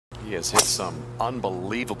He has hit some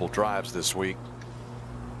unbelievable drives this week.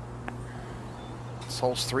 This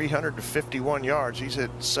hole's 351 yards. He's hit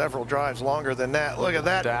several drives longer than that. Look at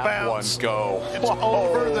that bounce. One go. It's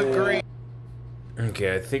over the green.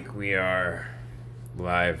 Okay, I think we are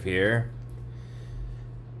live here.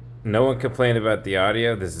 No one complained about the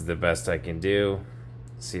audio. This is the best I can do.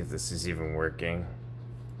 Let's see if this is even working.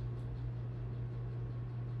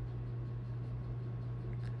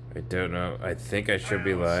 I don't know. I think I should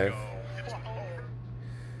be live.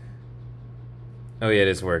 Oh yeah, it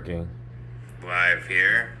is working. Live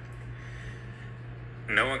here.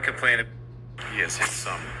 No one complained. He has hit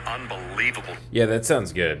some unbelievable. Yeah, that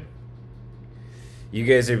sounds good. You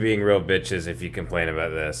guys are being real bitches if you complain about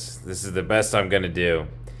this. This is the best I'm gonna do.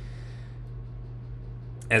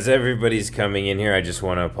 As everybody's coming in here, I just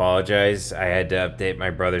want to apologize. I had to update my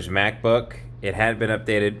brother's MacBook. It hadn't been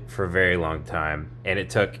updated for a very long time, and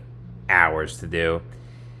it took hours to do.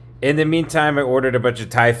 In the meantime, I ordered a bunch of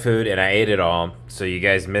Thai food, and I ate it all, so you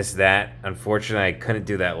guys missed that. Unfortunately, I couldn't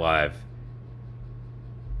do that live.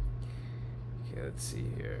 Okay, let's see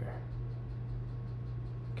here.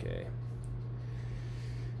 Okay.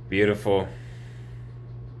 Beautiful.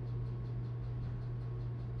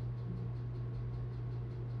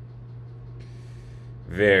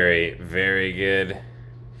 Very, very good.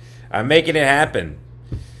 I'm making it happen.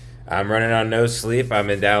 I'm running on no sleep. I'm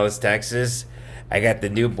in Dallas, Texas. I got the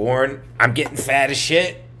newborn. I'm getting fat as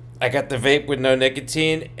shit. I got the vape with no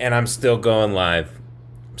nicotine, and I'm still going live.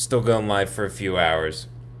 I'm still going live for a few hours.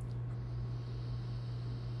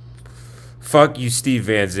 Fuck you, Steve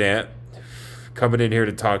Van Zandt. Coming in here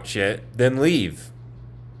to talk shit. Then leave.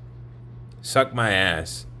 Suck my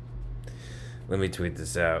ass. Let me tweet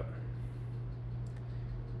this out.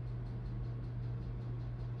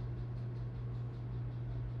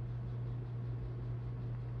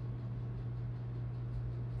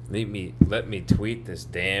 Let me tweet this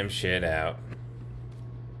damn shit out.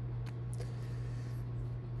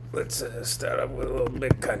 Let's start up with a little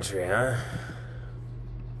big country, huh?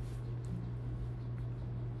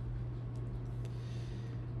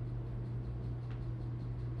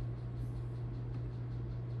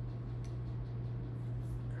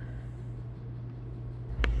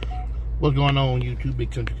 What's going on, YouTube?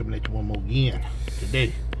 Big Country coming at you one more again.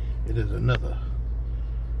 Today, it is another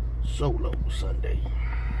solo Sunday.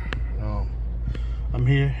 I'm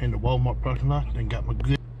here in the Walmart parking lot and got my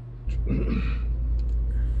good.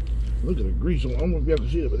 Look at the grease on. I don't know if you have to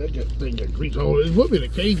see it, but that thing got grease on it. It would be the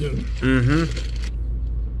Cajun.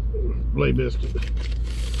 Blade biscuit.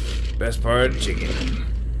 Best part of the chicken.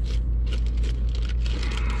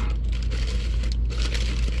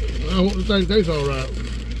 I want the thing tastes all right.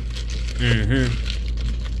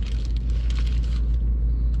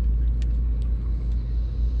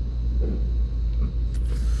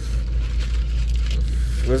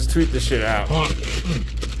 Let's tweet this shit out.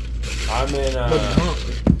 I'm in,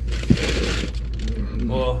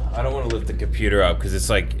 well, I don't want to lift the computer up because it's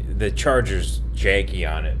like the charger's janky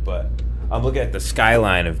on it, but I'm looking at the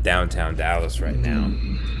skyline of downtown Dallas right now.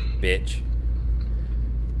 Bitch.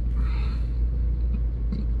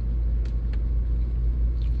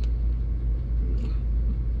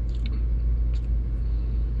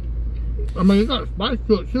 I mean, it got a spice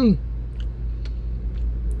to it too.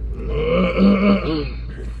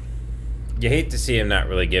 You hate to see him not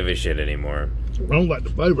really give a shit anymore. I don't like the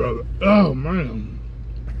flavor of it. Oh, man.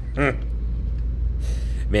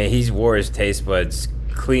 Man, he's wore his taste buds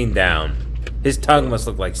clean down. His tongue must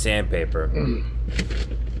look like sandpaper.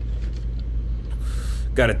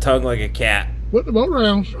 Got a tongue like a cat. Put the boat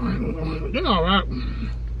rounds. They're all right.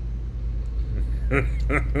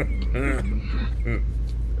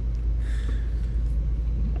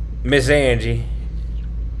 Miss Angie.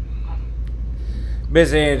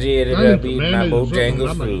 Miss Angie ended up eating my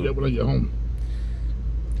Bojangles food. When I get home.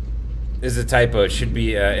 This is a typo. It should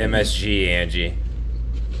be MSG, Angie.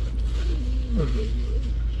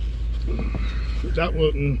 That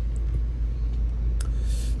wasn't.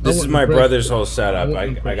 This is my brother's whole setup.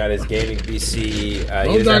 I got his gaming PC. He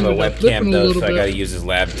doesn't have a webcam though, so I got to use his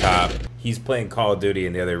laptop. He's playing Call of Duty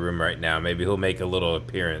in the other room right now. Maybe he'll make a little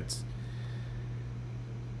appearance.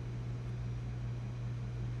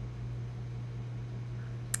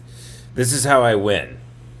 This is how I win.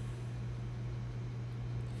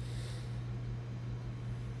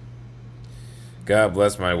 God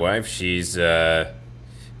bless my wife. She's at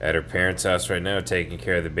her parents' house right now taking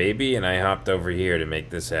care of the baby, and I hopped over here to make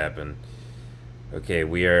this happen. Okay,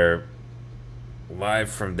 we are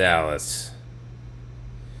live from Dallas.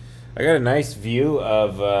 I got a nice view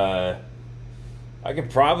of, I could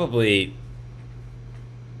probably,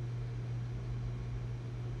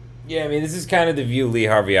 Yeah, I mean, this is kind of the view Lee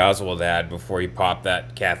Harvey Oswald had before he popped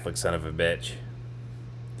that Catholic son of a bitch.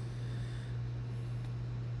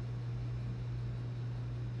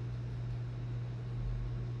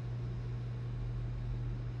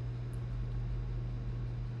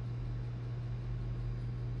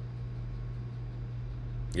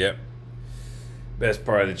 Yep. Best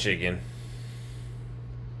part of the chicken.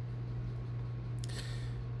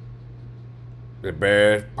 The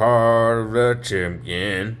best part of the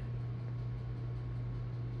chicken.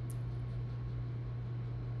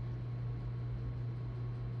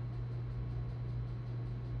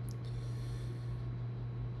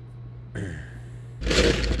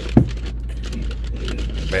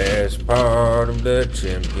 Best part of the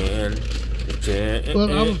chicken.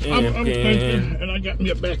 Well, I was thinking, and I got me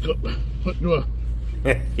a backup. What do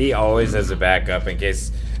I? He always has a backup in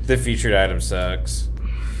case the featured item sucks.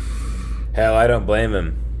 Hell, I don't blame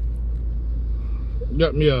him.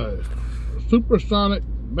 Got me a supersonic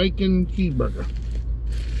bacon cheeseburger.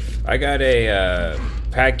 I got a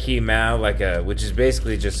pad key mao, which is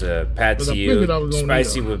basically just a pad see ew,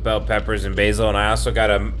 spicy with bell peppers and basil, and I also got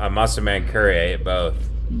a masa man curry. I ate both.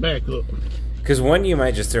 Backup. Because one you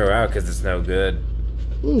might just throw out because it's no good.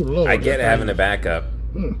 Ooh, Lord, I get having a backup.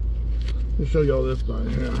 Let me show y'all this thing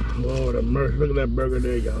here. Lord have mercy. Look at that burger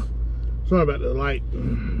there, y'all. Sorry about the light.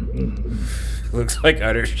 Looks like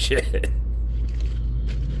utter shit.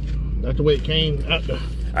 That's the way it came out the...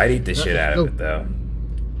 I'd eat the shit out of it, though.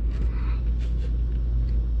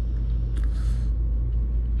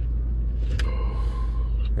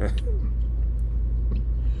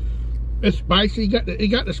 It's spicy. It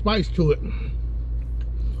got the spice to it.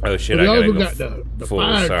 Oh shit! But I gotta also go got the full.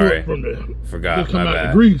 fire to Sorry, it from the forgot. come My out bad.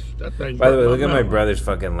 the grease. That thing. By the way, look at my brother's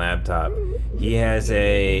fucking laptop. He has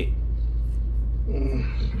a.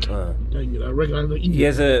 I reckon I he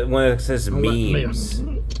has a one that says memes.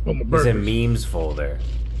 Oh, my He's a memes folder.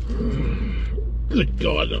 Good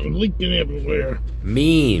God, I'm leaking everywhere.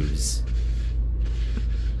 Memes.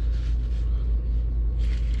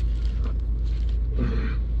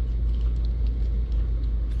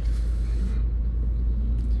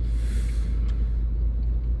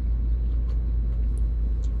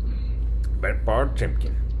 Best part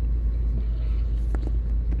chicken.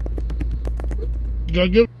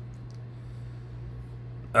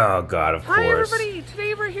 Oh God, of course. Hi everybody!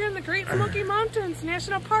 Today we're here in the Great Smoky Mountains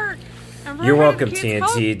National Park. And we're You're having welcome, kids'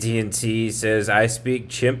 pub. TNT. TNT says, I speak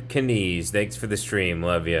chimp Canese. Thanks for the stream.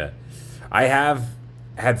 Love ya. I have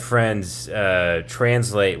had friends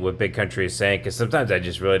translate what Big Country is saying, because sometimes I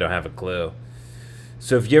just really don't have a clue.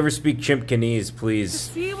 So if you ever speak chimp Canese, please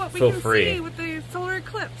See what we feel can free. see with the solar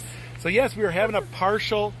eclipse. So yes, we are having a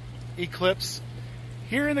partial eclipse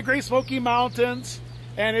here in the Great Smoky Mountains,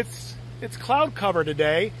 and it's cloud cover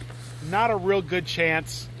today. Not a real good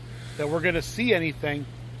chance that we're going to see anything,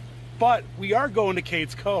 but we are going to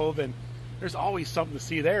Cades Cove, and there's always something to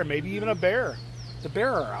see there. Maybe even a bear. The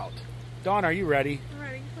bear are out. Dawn, are you ready? I'm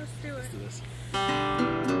ready. Let's do it. Let's do this.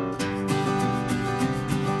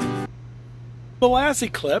 The last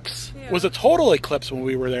eclipse was a total eclipse when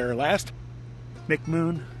we were there last.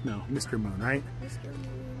 McMoon? No, Mr. Moon, right? Mr.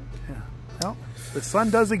 Moon. Yeah. Well, the sun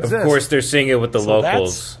does exist. Of course, they're singing with the So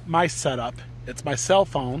locals. that's my setup. It's my cell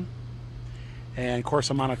phone, and of course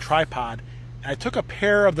I'm on a tripod. I took a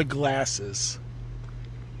pair of the glasses,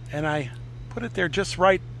 and I put it there just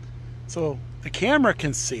right so the camera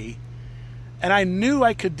can see. And I knew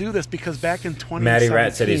I could do this because back in 2017, Matty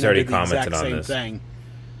Rat said he's already I did the commented exact on same this. thing.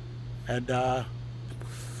 And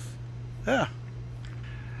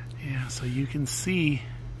yeah, so you can see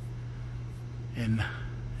in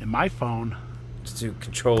my phone Just do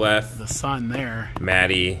Control F. the sun there,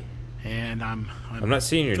 Maddie. and I'm not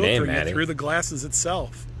seeing your name, filtering it Maddie. through the glasses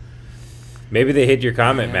itself. Maybe they hid your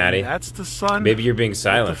comment, And Maddie. that's the sun. Maybe you're being with the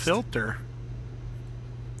silenced. filter.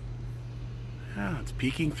 Yeah, it's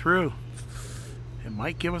peeking through. It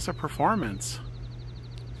might give us a performance.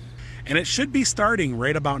 And it should be starting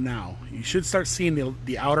right about now. You should start seeing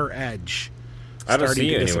the outer edge. I don't starting see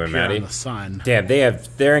you to anywhere, disappear Maddie. on the sun. Damn,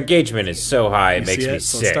 their engagement is so high, it You makes see me it?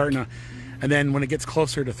 So sick. it's starting to, and then when it gets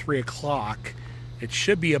closer to 3 o'clock, it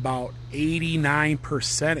should be about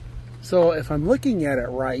 89%. So if I'm looking at it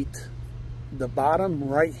right, the bottom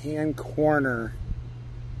right-hand corner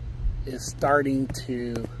is starting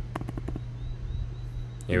to...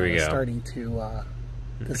 Here we go. Starting to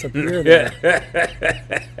disappear there.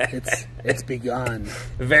 It's begun.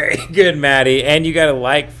 Very good, Maddie. And you got a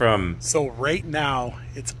like from... So right now,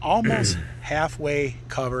 it's almost halfway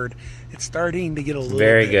covered. It's starting to get a little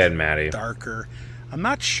Very bit good, Maddie. darker. I'm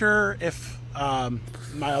not sure if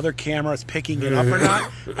my other camera is picking it up or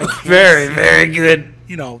not. I can't Very, see, very good.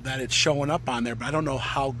 you know, that it's showing up on there, but I don't know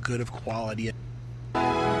how good of quality it.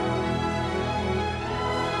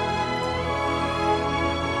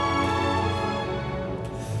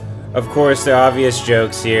 Of course, the obvious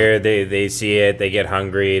jokes here. They see it, they get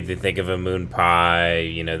hungry, they think of a moon pie.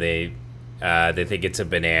 You know, they think it's a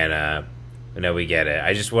banana. No, we get it.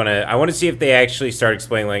 I want to see if they actually start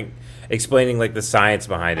explaining like the science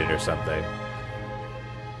behind it or something.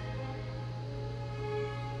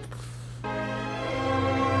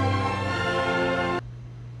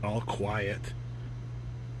 All quiet.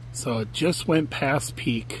 So it just went past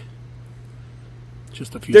peak.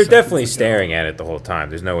 Just a few. They're definitely staring at it the whole time.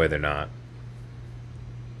 There's no way they're not.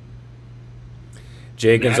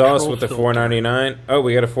 Jay Gonzalez with the $4.99. Oh,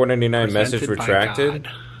 we got a $4.99 message retracted.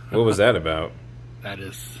 What was that about? That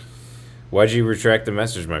is. Why'd you retract the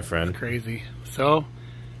message, my friend? Crazy. So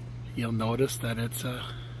you'll notice that it's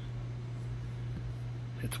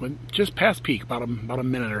went just past peak, about a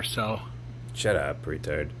minute or so. Shut up,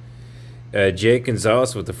 retard. Jay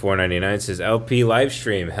Gonzalez with the $4.99 says LP live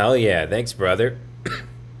stream. Hell yeah! Thanks, brother.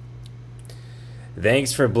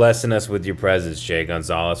 Thanks for blessing us with your presence, Jay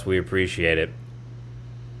Gonzalez. We appreciate it.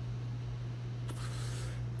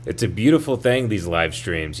 It's a beautiful thing, these live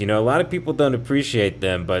streams. You know, a lot of people don't appreciate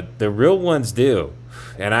them, but the real ones do.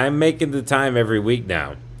 And I'm making the time every week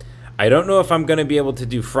now. I don't know if I'm going to be able to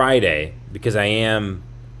do Friday, because I am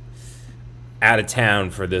out of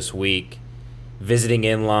town for this week. Visiting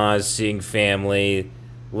in-laws, seeing family,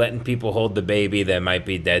 letting people hold the baby that might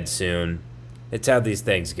be dead soon. It's how these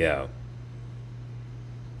things go.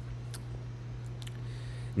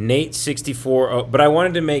 Nate64, but I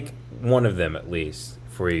wanted to make one of them at least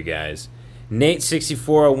for you guys.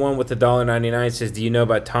 Nate6401 with the $1.99 says, do you know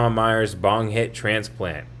about Tom Myers' bong hit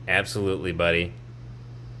transplant? Absolutely, buddy.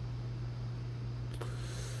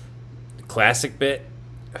 Classic bit.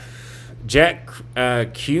 Jack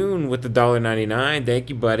Kuhn with the $1.99. Thank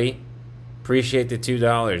you, buddy. Appreciate the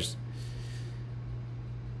 $2.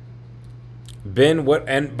 Ben, what?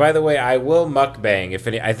 And by the way, I will mukbang. If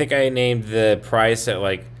any, I think I named the price at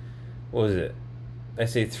like, what was it? I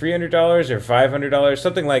say $300 or $500,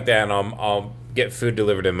 something like that, and I'll get food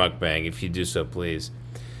delivered in mukbang if you do so, please.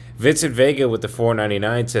 Vincent Vega with the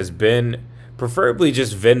 $4.99 says, Ben, preferably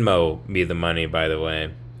just Venmo me the money, by the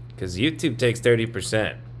way, because YouTube takes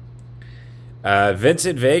 30%.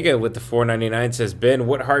 Vincent Vega with the $4.99 says, Ben,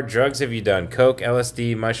 what hard drugs have you done? Coke,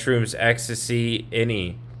 LSD, mushrooms, ecstasy,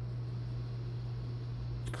 any?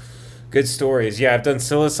 Good stories. Yeah, I've done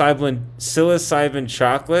psilocybin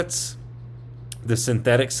chocolates, the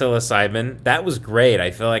synthetic psilocybin. That was great.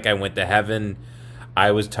 I feel like I went to heaven.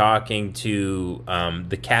 I was talking to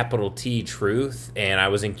the capital T Truth, and I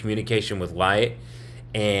was in communication with light,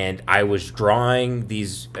 and I was drawing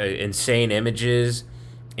these insane images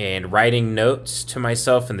and writing notes to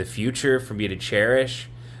myself in the future for me to cherish,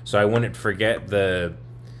 so I wouldn't forget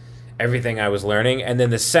everything I was learning. And then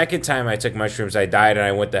the second time I took mushrooms, I died and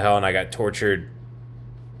I went to hell and I got tortured.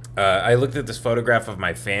 I looked at this photograph of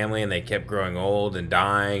my family and they kept growing old and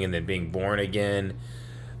dying and then being born again.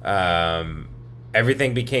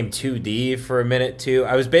 Everything became 2D for a minute too.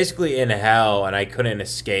 I was basically in hell and I couldn't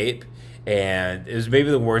escape, and it was maybe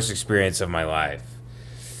the worst experience of my life.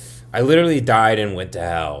 I literally died and went to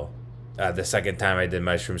hell the second time I did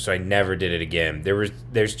mushrooms, so I never did it again.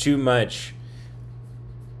 There's too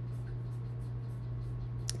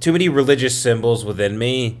many religious symbols within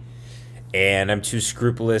me, and I'm too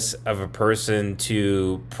scrupulous of a person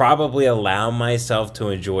to probably allow myself to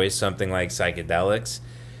enjoy something like psychedelics.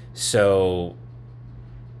 So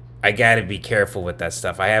I gotta be careful with that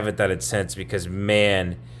stuff. I haven't done it since because,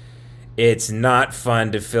 man, it's not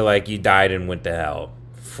fun to feel like you died and went to hell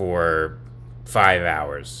for 5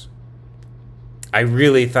 hours. I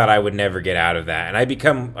really thought I would never get out of that, and I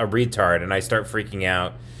become a retard and I start freaking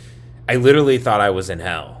out. I literally thought I was in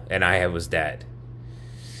hell and I was dead.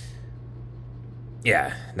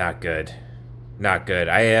 Yeah, not good. Not good.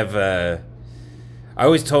 I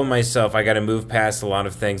always told myself I got to move past a lot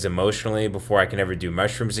of things emotionally before I can ever do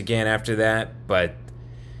mushrooms again after that, but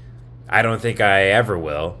I don't think I ever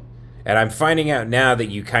will. And I'm finding out now that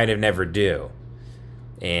you kind of never do.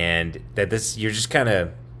 And that you're just kind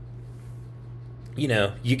of, you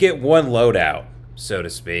know, you get one loadout, so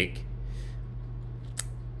to speak.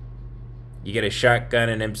 You get a shotgun,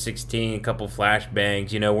 an M16, a couple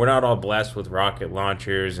flashbangs. You know, we're not all blessed with rocket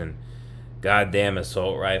launchers and goddamn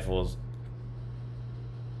assault rifles.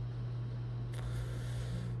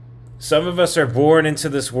 Some of us are born into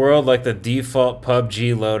this world like the default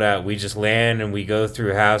PUBG loadout. We just land and we go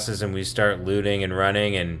through houses and we start looting and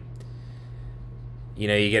running, and You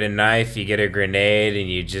know, you get a knife, you get a grenade, and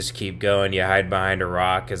you just keep going. You hide behind a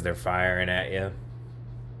rock as they're firing at you.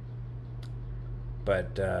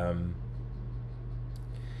 But,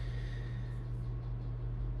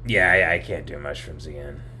 yeah, I can't do mushrooms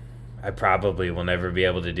again. I probably will never be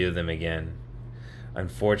able to do them again,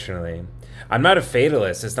 unfortunately. I'm not a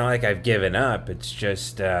fatalist. It's not like I've given up. It's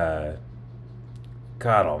just, God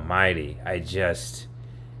almighty. I just,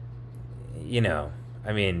 you know,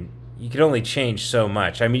 I mean, you can only change so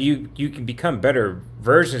much. I mean, you can become better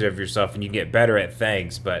versions of yourself and you get better at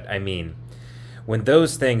things, but I mean, when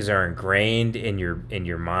those things are ingrained in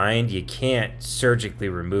your mind, you can't surgically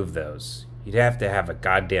remove those. You'd have to have a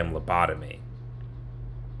goddamn lobotomy.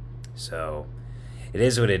 So, it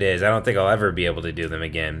is what it is. I don't think I'll ever be able to do them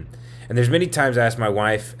again. And there's many times I ask my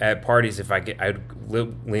wife at parties if I'd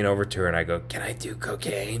lean over to her and I go, "Can I do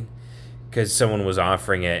cocaine?" Because someone was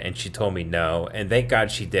offering it and she told me no, and thank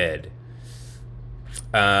God she did.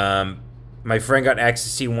 My friend got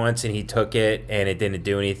ecstasy once and he took it and it didn't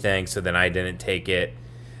do anything, so then I didn't take it.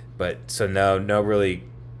 But so no really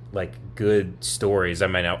like good stories. I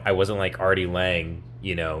mean, I wasn't like Artie Lang,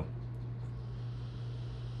 you know.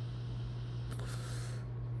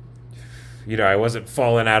 You know, I wasn't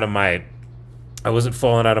falling out of my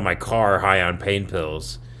car high on pain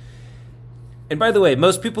pills. And by the way,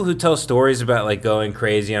 most people who tell stories about like going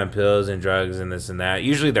crazy on pills and drugs and this and that,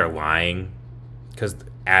 usually they're lying, because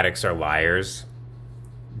addicts are liars.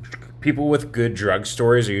 People with good drug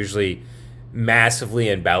stories are usually massively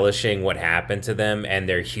embellishing what happened to them, and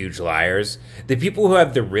they're huge liars. The people who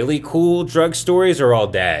have the really cool drug stories are all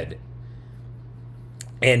dead.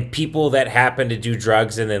 And people that happen to do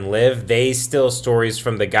drugs and then live, they steal stories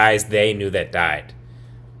from the guys they knew that died.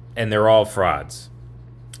 And they're all frauds.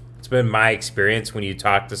 It's been my experience when you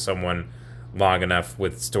talk to someone long enough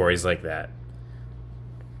with stories like that.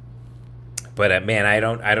 But man, I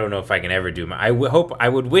don't know if I can ever do. I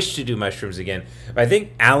would wish to do mushrooms again. But I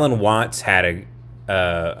think Alan Watts had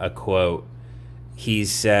a quote. He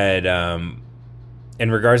said,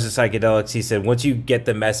 in regards to psychedelics, he said, "Once you get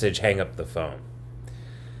the message, hang up the phone."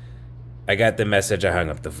 I got the message, I hung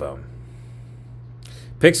up the phone.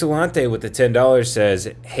 Pixelante with the $10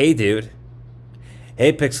 says, "Hey, dude."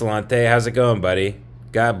 Hey, Pixelante, how's it going, buddy?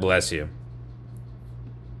 God bless you.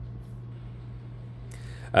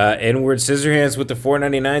 Inward Scissorhands with the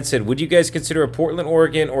 $4.99 said, "Would you guys consider a Portland,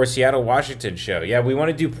 Oregon or Seattle, Washington show?" Yeah, we want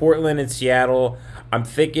to do Portland and Seattle. I'm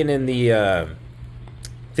thinking in the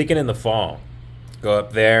fall. Go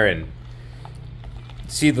up there and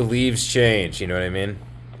see the leaves change, you know what I mean?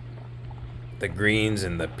 The greens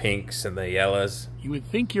and the pinks and the yellows. You would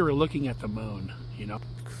think you were looking at the moon, you know?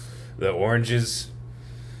 The oranges.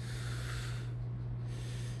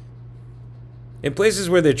 In places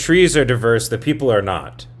where the trees are diverse, the people are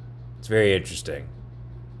not. It's very interesting.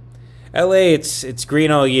 LA, it's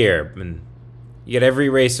green all year, and you get every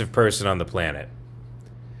race of person on the planet.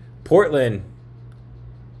 Portland,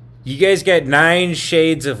 you guys got 9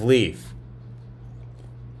 shades of leaf.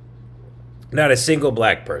 Not a single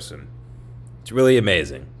black person. It's really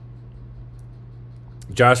amazing.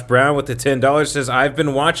 Josh Brown with the $10 says, "I've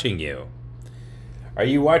been watching you." Are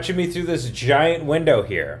you watching me through this giant window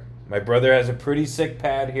here? My brother has a pretty sick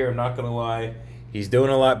pad here, I'm not going to lie. He's doing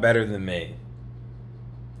a lot better than me.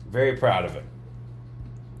 Very proud of him.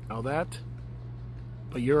 Know that?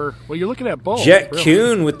 But you're looking at both. Jet really.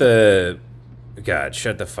 Kuhn with the... God,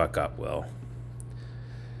 shut the fuck up, Will.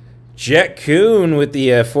 Jet Kuhn with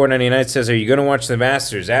the $4.99 says, "Are you going to watch the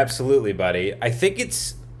Masters?" Absolutely, buddy. I think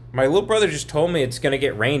it's... My little brother just told me it's going to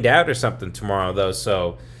get rained out or something tomorrow, though,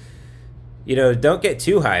 so... You know, don't get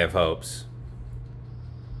too high of hopes.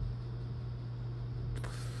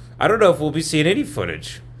 I don't know if we'll be seeing any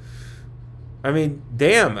footage. I mean,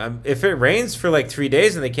 damn. If it rains for like 3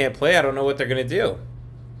 days and they can't play, I don't know what they're going to do.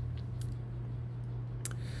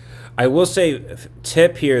 I will say,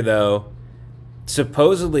 tip here, though.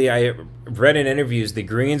 Supposedly, I read in interviews, the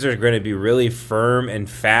greens are going to be really firm and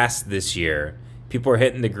fast this year. People are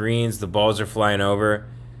hitting the greens, the balls are flying over.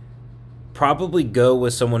 Probably go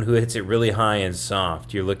with someone who hits it really high and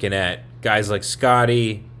soft. You're looking at guys like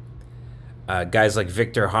Scotty, guys like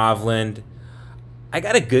Victor Hovland. I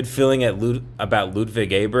got a good feeling about Ludwig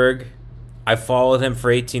Aberg. I followed him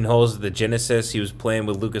for 18 holes at the Genesis. He was playing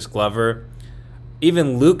with Lucas Glover.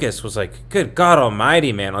 Even Lucas was like, good God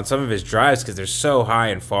almighty, man, on some of his drives because they're so high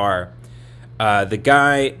and far. The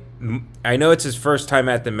guy, I know it's his first time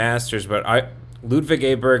at the Masters, but Ludwig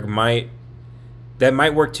Aberg might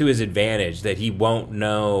work to his advantage, that he won't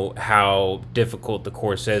know how difficult the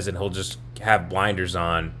course is and he'll just have blinders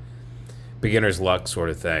on. Beginner's luck sort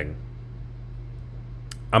of thing.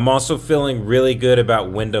 I'm also feeling really good about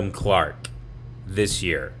Wyndham Clark this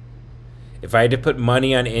year. If I had to put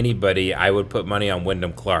money on anybody, I would put money on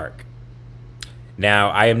Wyndham Clark. Now,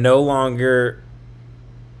 I am no longer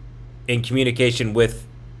in communication with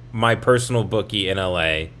my personal bookie in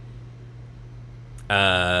LA.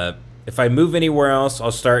 If I move anywhere else,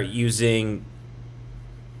 I'll start using,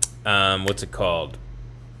 what's it called?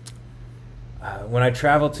 When I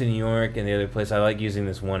travel to New York and the other place, I like using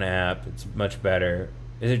this one app. It's much better.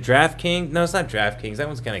 Is it DraftKings? No, it's not DraftKings. That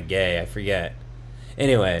one's kind of gay. I forget.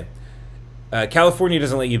 Anyway, California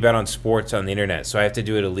doesn't let you bet on sports on the internet, so I have to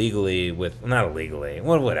do it illegally with, not illegally,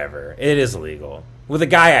 well, whatever. It is illegal. With a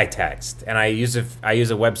guy I text, and I use a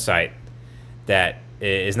website that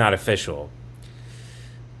is not official.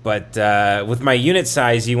 But with my unit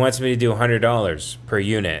size, he wants me to do $100 per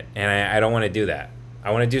unit, and I don't want to do that.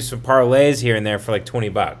 I want to do some parlays here and there for like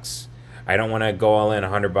 $20. I don't want to go all in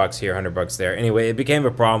 $100 here, $100 there. Anyway, it became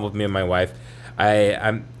a problem with me and my wife.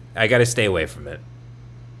 I got to stay away from it.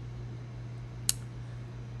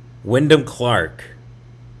 Wyndham Clark.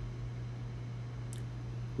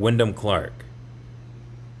 Wyndham Clark.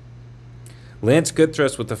 Lance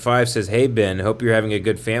Goodthrust with the 5 says, "Hey Ben, hope you're having a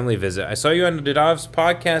good family visit. I saw you on the Dodov's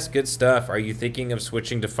podcast. Good stuff. Are you thinking of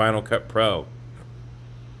switching to Final Cut Pro?"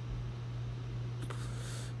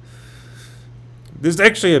 This is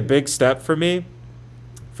actually a big step for me.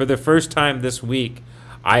 For the first time this week,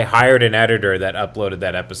 I hired an editor that uploaded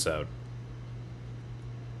that episode.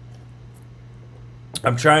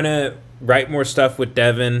 I'm trying to write more stuff with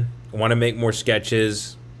Devin. I want to make more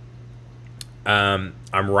sketches. I'm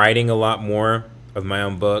writing a lot more of my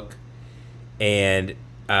own book. And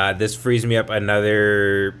this frees me up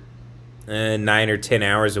another 9 or 10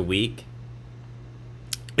 hours a week.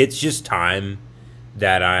 It's just time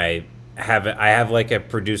that I have like a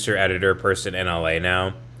producer editor person in LA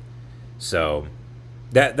now. So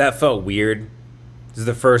that felt weird. This is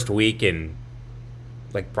the first week in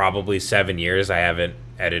like probably 7 years I haven't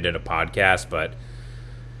edited a podcast, but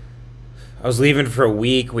I was leaving for a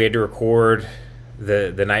week. We had to record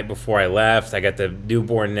the night before I left. I got the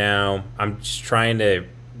newborn now. I'm just trying to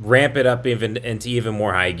ramp it up into even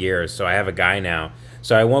more high gear. So I have a guy now.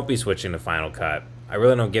 So I won't be switching to Final Cut. I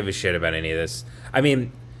really don't give a shit about any of this. I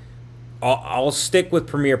mean, I'll stick with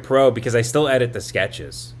Premiere Pro because I still edit the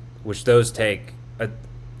sketches, which those take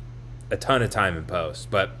a ton of time in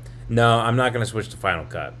post. But no, I'm not going to switch to Final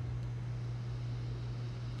Cut.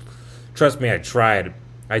 Trust me, I tried.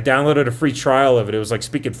 I downloaded a free trial of it. It was like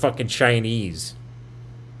speaking fucking Chinese.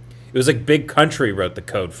 It was like Big Country wrote the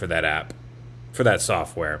code for that app, for that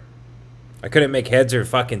software. I couldn't make heads or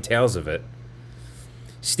fucking tails of it.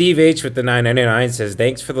 Steve H with the $9.99 says,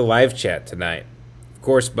 "Thanks for the live chat tonight." Of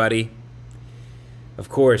course, buddy. Of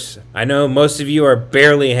course. I know most of you are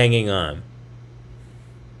barely hanging on.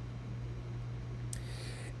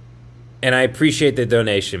 And I appreciate the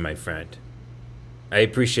donation, my friend. I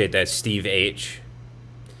appreciate that, Steve H.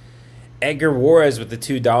 Edgar Juarez with the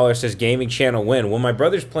 $2 says, "Gaming channel win." Well, my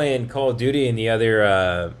brother's playing Call of Duty in the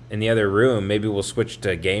other room. Maybe we'll switch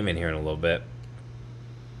to gaming here in a little bit.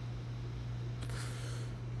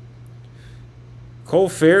 Cole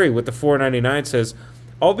Ferry with the $4.99 says,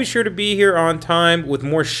 "I'll be sure to be here on time with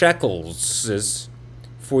more shekels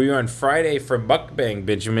for you on Friday for Mukbang,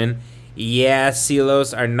 Benjamin. Yeah,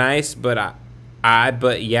 silos are nice, but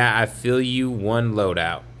I feel you one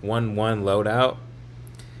loadout. One loadout.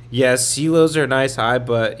 Yeah, silos are nice,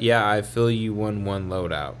 but yeah, I feel you one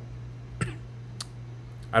loadout."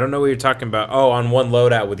 I don't know what you're talking about. Oh, on one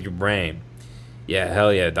loadout with your brain. Yeah,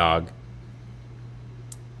 hell yeah, dog.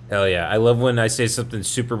 Hell yeah. I love when I say something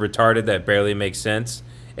super retarded that barely makes sense,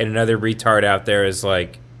 and another retard out there is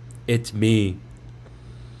like, "It's me."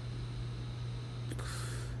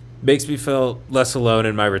 Makes me feel less alone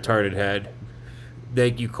in my retarded head.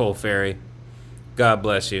 Thank you, Cole Ferry. God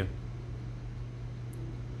bless you.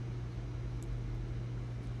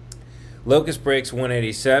 Locust Breaks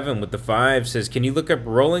 187 with the 5 says, "Can you look up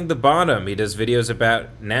Rolling the Bottom? He does videos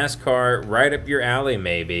about NASCAR, right up your alley,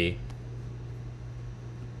 maybe."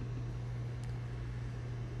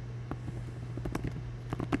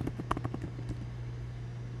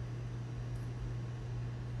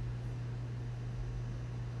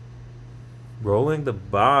 Rolling the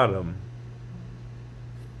Bottom.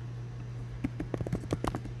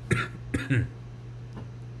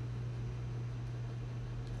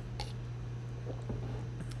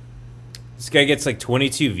 This guy gets like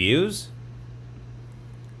 22 views?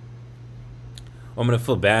 I'm gonna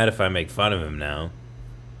feel bad if I make fun of him now.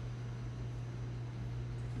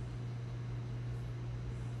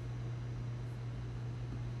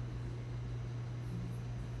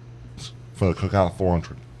 for the Cookout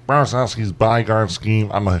 400. Brzezinski's bodyguard scheme,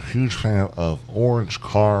 I'm a huge fan of orange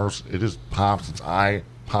cars. It just pops, it's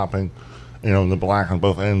eye-popping. You know, the black on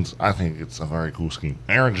both ends, I think it's a very cool scheme.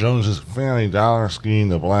 Aaron Jones's Family Dollar scheme,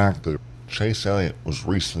 the black, Chase Elliott was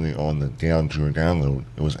recently on the Dale Jr. Download.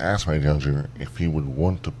 It was asked by Dale Jr. if he would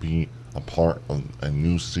want to be a part of a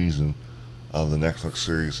new season of the Netflix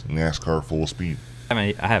series NASCAR Full Speed.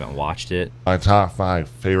 I haven't watched it. My top 5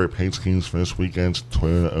 favorite paint schemes for this weekend's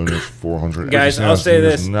Toyota Owners 400. Guys, I'll say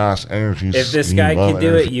this. Energy if this scheme, guy can do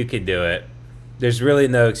energy. it, you can do it. There's really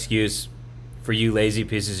no excuse for you lazy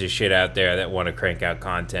pieces of shit out there that want to crank out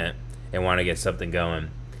content and want to get something going.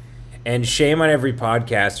 And shame on every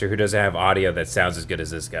podcaster who doesn't have audio that sounds as good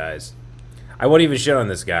as this guy's. I won't even shit on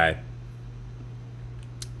this guy.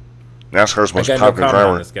 NASCAR's most no popular comment on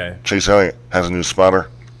driver, this guy. Chase Elliott, has a new spotter.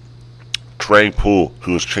 Trey Poole,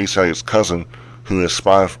 who is Chase Elliott's cousin, who has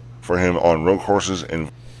spotted for him on road courses and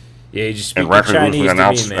you just speak record Chinese roofing to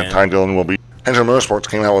announced me, that man. Ty Dillon will be. Hendrick Motorsports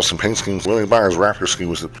came out with some paint schemes. Willie Byers' Raptor scheme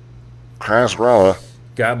was Krasgrala.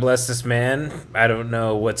 God bless this man. I don't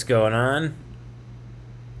know what's going on.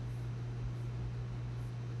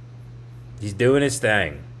 He's doing his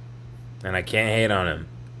thing, and I can't hate on him.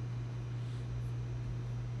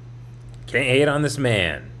 Can't hate on this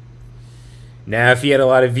man. Now, if he had a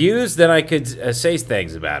lot of views, then I could say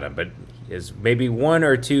things about him, but he has maybe 1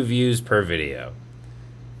 or 2 views per video.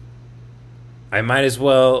 I might as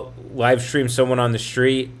well live stream someone on the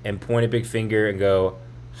street and point a big finger and go,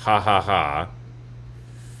 ha ha ha.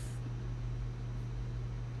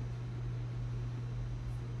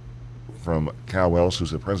 From Cal Wells,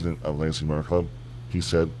 who's the president of Lansing Motor Club, he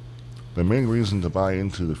said, the main reason to buy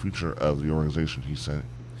into the future of the organization, he said.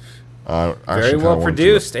 Very well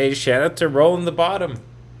produced. Hey, shout out to Rolling the Bottom.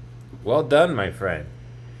 Well done, my friend.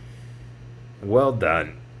 Well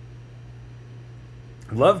done.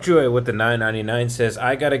 Lovejoy with the $9.99 says,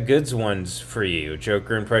 I got a goods ones for you.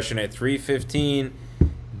 Joker impression at 3:15.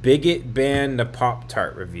 Bigot Band the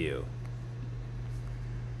Pop-Tart review.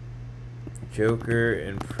 Joker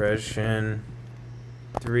impression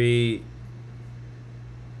 3.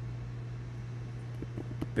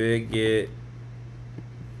 Bigot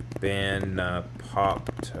Band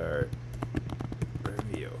Pop-Tart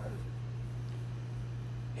review.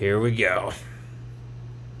 Here we go.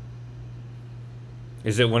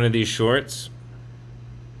 Is it one of these shorts?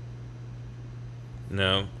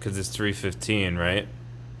 No, because it's 3:15, right?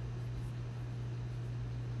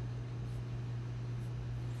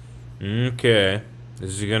 Okay.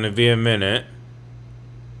 This is going to be a minute.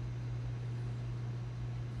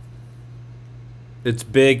 It's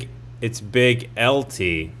big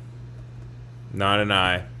LT. Not an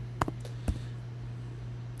I.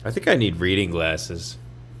 I think I need reading glasses.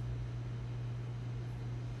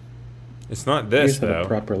 It's not this, Here's how though. to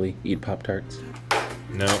properly eat Pop-Tarts.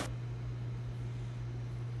 No.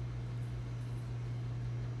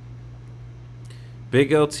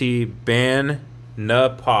 Big LT Ban Na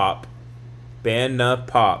Pop. Ban Na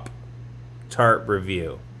Pop Tart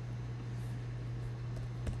review.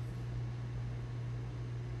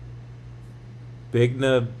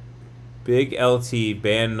 Big LT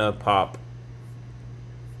Ban Na Pop.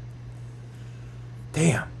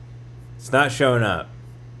 Damn. It's not showing up.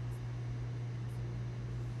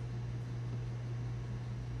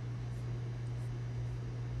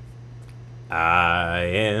 I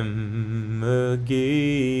am a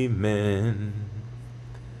gay man.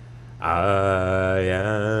 I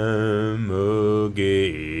am a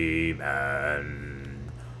gay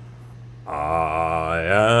man. I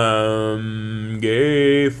am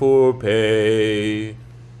gay for pay.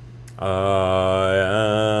 I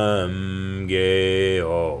am gay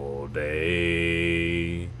all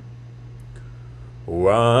day. Oh,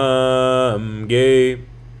 I'm gay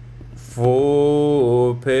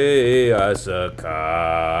for pay. I suck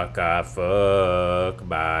cock, I fuck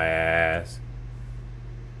my ass.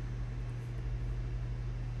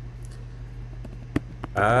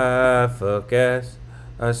 I fuck ass,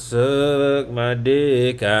 I suck my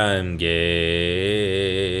dick. I'm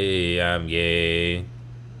gay, I'm gay.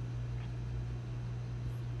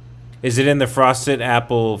 Is it in the Frosted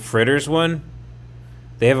Apple Fritters one?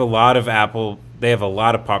 They have a lot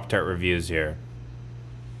of Pop-Tart reviews here.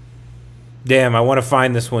 Damn, I want to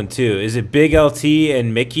find this one too. Is it Big LT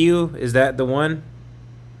and Mickey? Is that the one?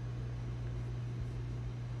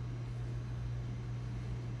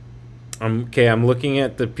 Okay, I'm looking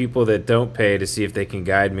at the people that don't pay to see if they can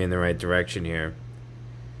guide me in the right direction here.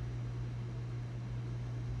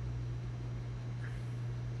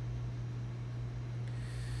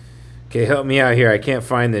 Okay, help me out here. I can't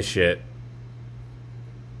find this shit.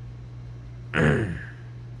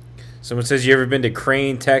 So Someone says, you ever been to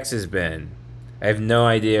Crane, Texas, Ben? I have no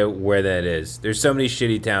idea where that is. There's so many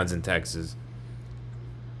shitty towns in Texas.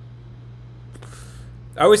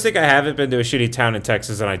 I always think I haven't been to a shitty town in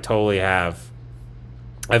Texas, and I totally have.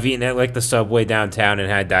 I've eaten at like the Subway downtown and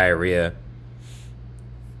had diarrhea.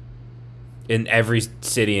 In every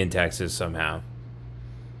city in Texas somehow.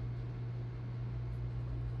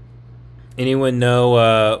 Anyone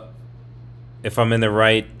know if I'm in the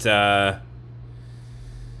right...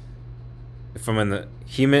 if I'm in the...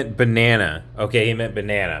 He meant banana. Okay, he meant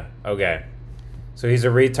banana. Okay. So he's a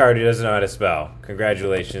retard who doesn't know how to spell.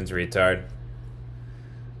 Congratulations, retard.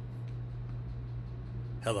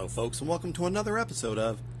 Hello, folks, and welcome to another episode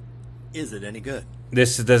of Is It Any Good?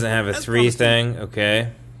 This doesn't have a 3 thing.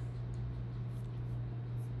 Okay.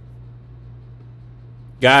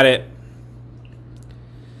 Got it.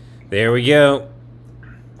 There we go.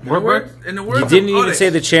 In the words You didn't of even Otis, say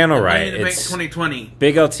the channel right. It's It's 2020.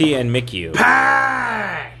 Big LT and Mickey.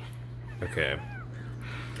 Pie! Okay.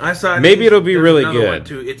 I saw. Maybe it'll be there's really another good. one,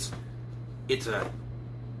 too. It's a.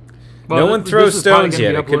 No one throws is probably stones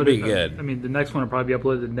gonna yet. It could be uploaded- good. I mean, the next one will probably be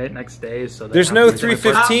uploaded the next day. So they There's have no to wait till-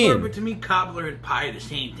 315. Cobbler, but to me, cobbler and pie are the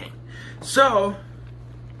same thing. So.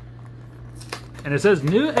 And it says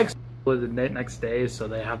new X uploaded the next day, so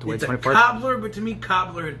they have to wait It's a 24 cobbler, but to me,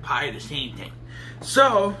 cobbler and pie are the same thing.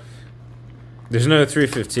 So. There's no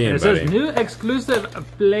 315, And it buddy. says new exclusive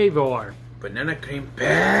flavor. Banana cream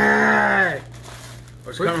pie.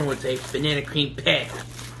 Or Carmen would say banana cream pie.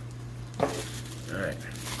 Alright.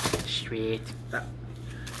 Sweet. I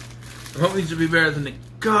hope these will be better than the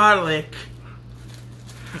garlic.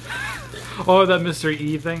 Oh, that Mr.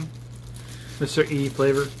 E thing? Mr. E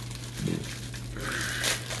flavor?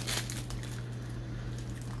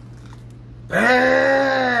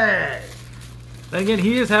 Pie. Then again,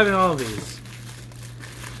 he is having all of these.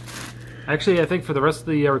 Actually, I think for the rest of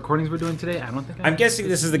the recordings we're doing today, I don't think I'm guessing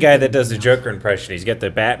this is the guy that does the Joker impression. He's got the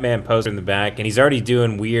Batman poster in the back, and he's already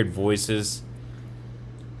doing weird voices.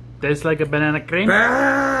 Tastes like a banana cream?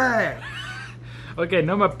 Pie. Okay,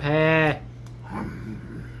 no more pie.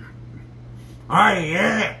 Oh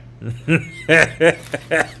yeah.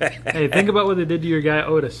 Hey, think about what they did to your guy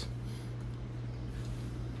Otis.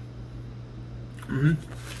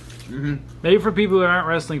 Maybe for people who aren't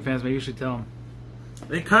wrestling fans, maybe you should tell them.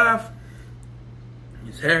 They cut off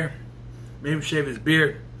his hair, made him shave his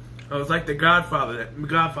beard. I was like the Godfather, that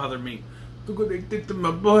Godfather me. Look what they did to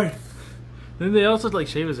my boy. Didn't they also like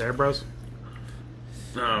shave his eyebrows?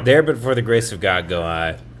 No. There, but for the grace of God, go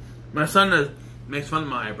I. My son makes fun of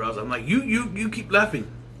my eyebrows. I'm like, you keep laughing.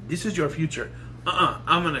 This is your future.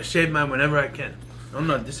 I'm gonna shave mine whenever I can.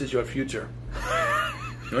 No, this is your future.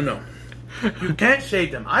 No. You can't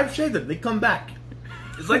shave them. I've shaved them. They come back.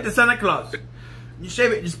 It's like the Santa Claus. You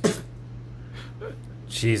shave it, just.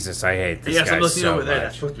 Jesus, I hate this Yes, guy I'm listening so over there.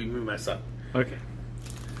 That's much. supposed to be me, my son. Okay.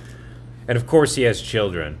 And of course he has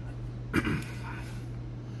children.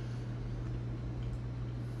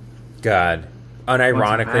 God.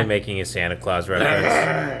 Unironically making a Santa Claus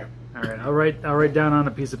reference. All right, I'll write down on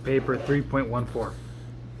a piece of paper 3.14.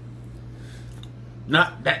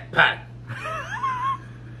 Not that pie.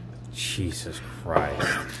 Jesus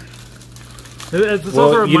Christ. This also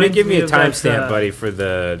Well, you didn't reminds give me a of that, timestamp, buddy, for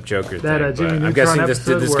the Joker that, thing. Jimmy But I'm Neutron guessing did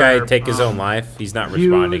episode this guy where, take his own life? He's not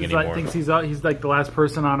responding anymore. Thinks he's like the last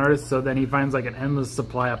person on Earth, so then he finds like an endless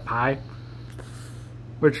supply of pie,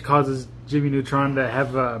 which causes Jimmy Neutron to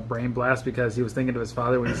have a brain blast because he was thinking of his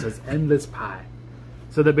father when he says endless pie.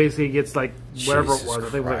 So that basically he gets like whatever Jesus it was. I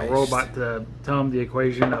think it was like a Christ. robot to tell him the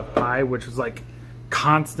equation of pi, which was like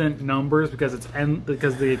constant numbers because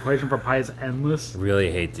because the equation for pi is endless. Really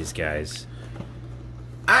hate these guys.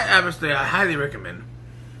 I highly recommend.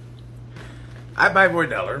 I buy for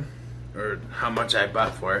 $1, or how much I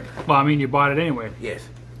bought for it. Well, I mean, you bought it anyway. Yes.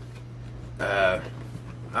 I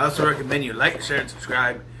also recommend you like, share, and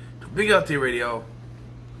subscribe to Big LT Radio.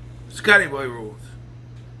 Scotty Boy Rules.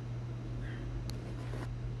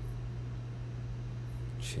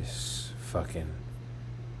 Just fucking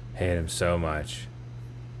hate him so much.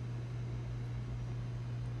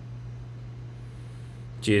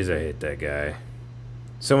 Jeez, I hate that guy.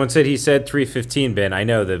 Someone said he said 315, Ben. I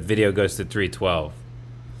know the video goes to 312.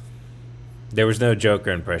 There was no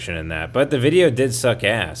Joker impression in that, but the video did suck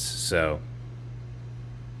ass, so.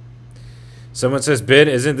 Someone says, Ben,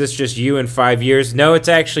 isn't this just you in 5 years? No, it's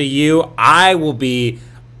actually you. I will be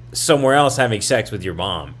somewhere else having sex with your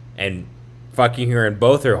mom and fucking her in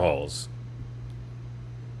both her holes.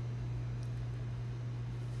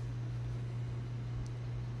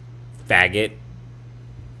 Faggot.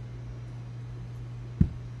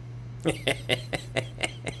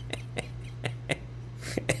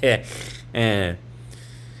 And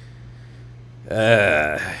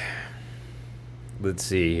let's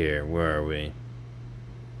see here. Where are we?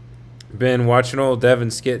 Been watching old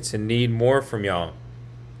Devin skits and need more from y'all.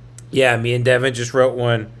 Yeah, me and Devin just wrote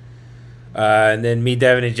one. And then me,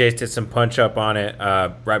 Devin, and Jace did some punch up on it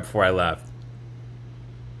right before I left.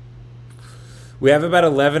 We have about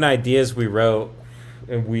 11 ideas we wrote,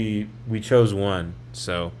 and we chose one.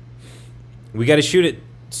 So we got to shoot it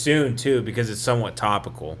soon, too, because it's somewhat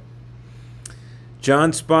topical.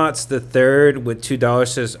 John Spots the third with $2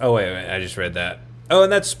 says, oh, wait, I just read that. Oh,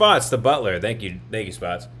 and that's Spots, the butler. Thank you,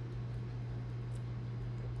 Spots.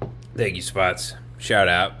 Thank you, Spots. Shout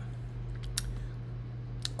out.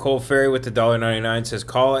 Cole Ferry with the $1.99 says,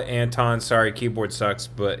 call it Anton. Sorry, keyboard sucks,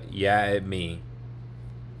 but yeah, it me.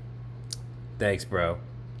 Thanks, bro.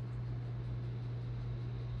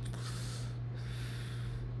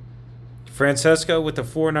 Francesco with the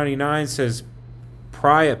 $4.99 says,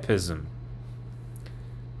 priapism.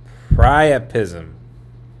 Priapism.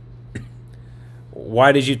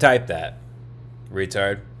 Why did you type that,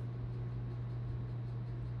 retard?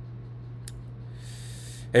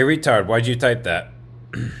 Hey, retard, why'd you type that?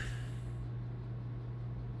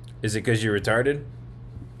 Is it because you're retarded?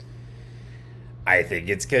 I think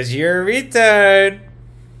it's because you're a retard.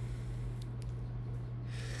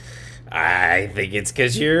 I think it's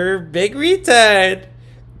because you're a big retard.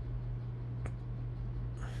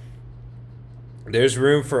 There's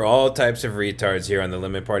room for all types of retards here on the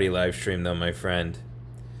Lemon Party live stream, though, my friend.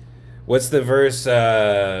 What's the verse?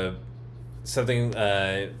 Something,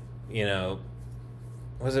 you know...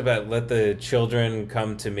 What was it about? Let the children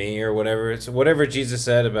come to me or whatever. It's whatever Jesus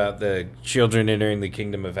said about the children entering the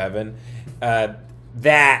kingdom of heaven.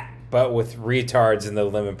 That, but with retards in the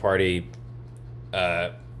Lemon Party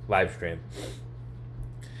live stream.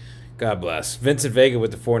 God bless. Vincent Vega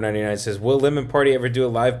with the $4.99 says, will Lemon Party ever do a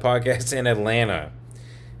live podcast in Atlanta?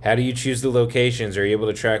 How do you choose the locations? Are you able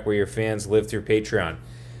to track where your fans live through Patreon?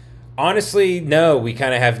 Honestly, no. We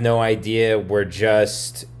kind of have no idea. We're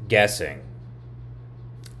just guessing.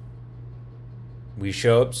 We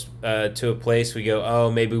show up to a place, we go,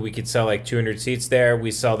 oh, maybe we could sell like 200 seats there.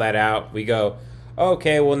 We sell that out. We go,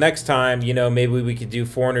 okay, well, next time, you know, maybe we could do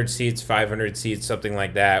 400 seats, 500 seats, something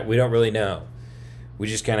like that. We don't really know. We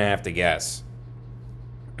just kind of have to guess.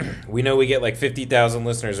 We know we get like 50,000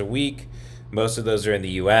 listeners a week. Most of those are in the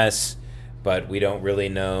U.S., but we don't really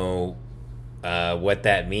know what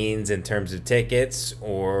that means in terms of tickets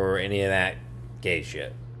or any of that gay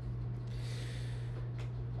shit.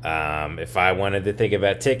 If I wanted to think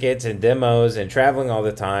about tickets and demos and traveling all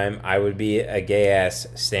the time, I would be a gay-ass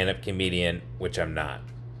stand-up comedian, which I'm not.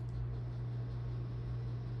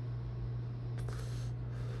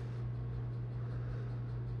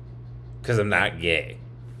 Because I'm not gay.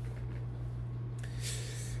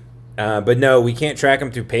 But no, we can't track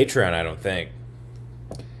them through Patreon, I don't think.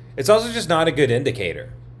 It's also just not a good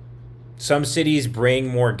indicator. Some cities bring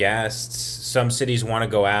more guests. Some cities want to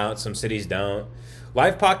go out. Some cities don't.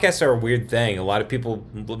 Live podcasts are a weird thing. A lot of people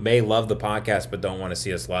may love the podcast but don't want to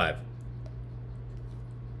see us live.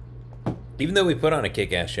 Even though we put on a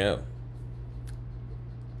kick-ass show.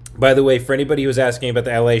 By the way, for anybody who was asking about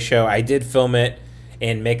the LA show, I did film it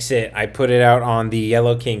and mix it. I put it out on the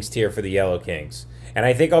Yellow Kings tier for the Yellow Kings. And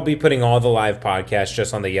I think I'll be putting all the live podcasts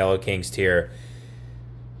just on the Yellow Kings tier.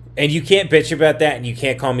 And you can't bitch about that, and you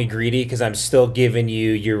can't call me greedy, because I'm still giving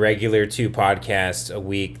you your regular 2 podcasts a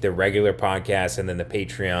week, the regular podcast and then the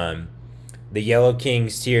Patreon. The Yellow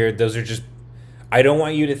Kings tier, those are just... I don't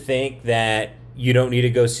want you to think that you don't need to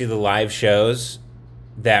go see the live shows,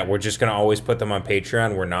 that we're just going to always put them on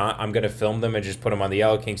Patreon. We're not. I'm going to film them and just put them on the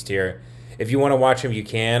Yellow Kings tier. If you want to watch them, you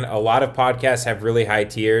can. A lot of podcasts have really high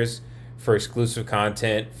tiers for exclusive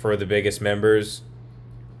content for the biggest members.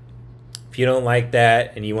 If you don't like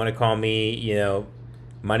that and you want to call me, you know,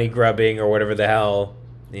 money grubbing or whatever the hell,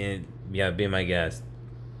 yeah, be my guest.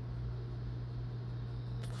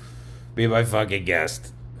 Be my fucking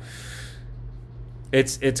guest.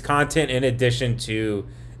 It's content in addition to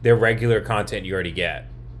the regular content you already get.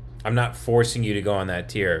 I'm not forcing you to go on that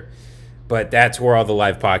tier, but that's where all the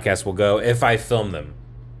live podcasts will go if I film them.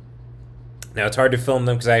 Now, it's hard to film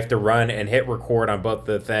them because I have to run and hit record on both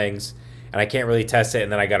the things, and I can't really test it,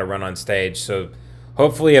 and then I got to run on stage. So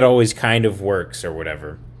hopefully it always kind of works or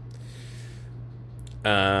whatever.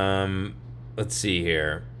 Let's see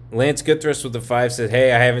here. Lance Goodthrust with the 5 said,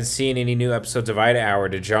 hey, I haven't seen any new episodes of Ida Hour.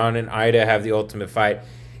 Did John and Ida have the ultimate fight?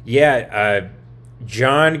 Yeah,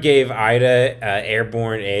 John gave Ida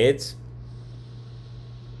airborne AIDS.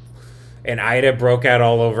 And Ida broke out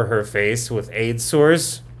all over her face with AIDS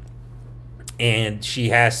sores. and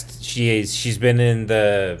she's been in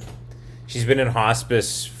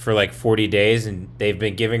hospice for like 40 days, and they've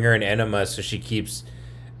been giving her an enema so she keeps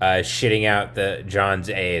shitting out the John's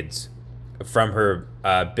AIDS from her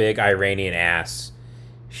big Iranian ass.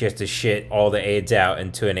 She has to shit all the AIDS out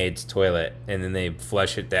into an AIDS toilet, and then they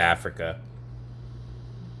flush it to Africa.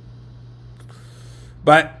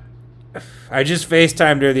 But I just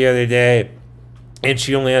FaceTimed her the other day, and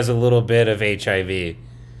she only has a little bit of HIV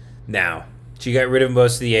now. She got rid of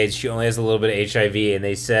most of the AIDS. She only has a little bit of HIV, and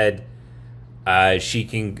they said she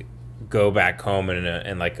can go back home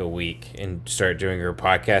in like a week and start doing her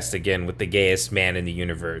podcast again with the gayest man in the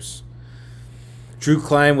universe. Drew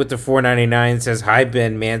Klein with the $4.99 says, "Hi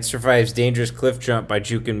Ben, man survives dangerous cliff jump by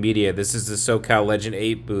Jukin Media. This is the SoCal Legend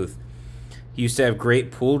 8 booth. He used to have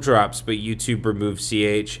great pool drops, but YouTube removed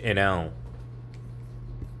CH and L.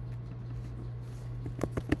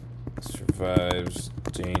 Survives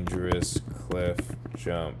dangerous cliff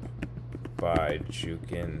jump by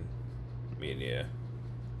Jukin Media."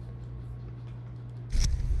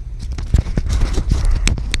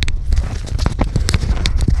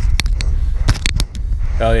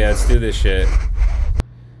 Hell yeah, let's do this shit.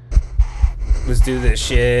 Let's do this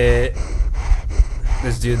shit.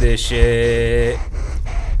 Let's do this shit.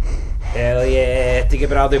 Hell yeah. Think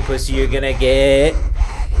about all the pussy you're gonna get.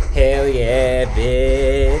 Hell yeah,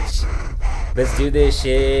 bitch. Let's do this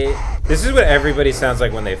shit. This is what everybody sounds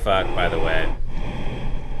like when they fuck, by the way.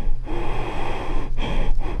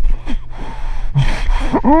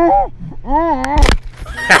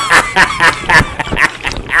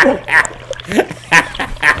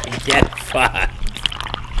 Get fucked.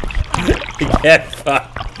 Get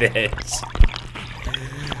fucked, bitch.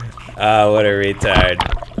 Oh, what a retard.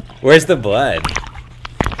 Where's the blood?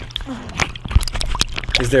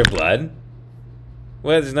 Is there blood?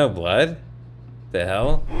 What, there's no blood? The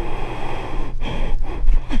hell?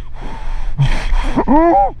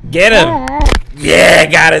 Get him! Yeah,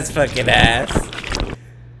 got his fucking ass.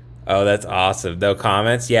 Oh, that's awesome. No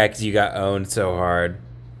comments? Yeah, because you got owned so hard.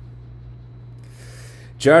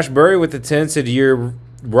 Josh Burry with the 10 said, "You're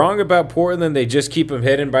wrong about Portland. They just keep them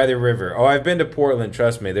hidden by the river." Oh, I've been to Portland.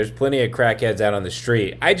 Trust me. There's plenty of crackheads out on the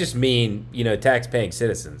street. I just mean, you know, tax-paying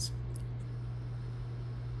citizens.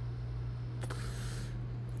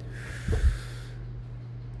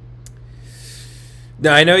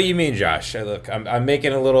 No, I know what you mean, Josh. Look, I'm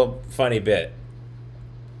making a little funny bit.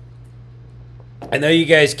 I know you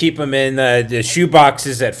guys keep them in the shoe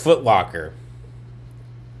boxes at Foot Locker.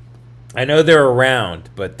 I know they're around,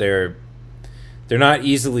 but they're not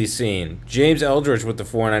easily seen. James Eldridge with the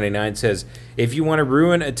 $4.99 says, "If you want to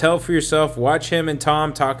ruin a tell for yourself, watch him and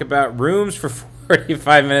Tom talk about rooms for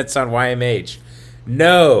 45 minutes on YMH."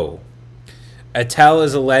 No. Attell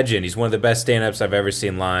is a legend. He's one of the best stand-ups I've ever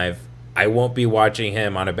seen live. I won't be watching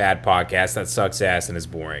him on a bad podcast that sucks ass and is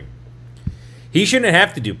boring. He shouldn't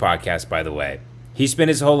have to do podcasts, by the way. He spent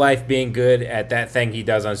his whole life being good at that thing he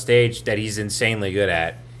does on stage that he's insanely good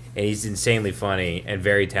at. And he's insanely funny and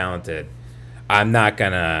very talented. I'm not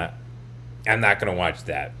gonna watch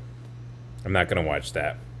that. I'm not gonna watch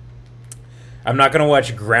that. I'm not gonna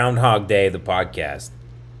watch Groundhog Day, the podcast.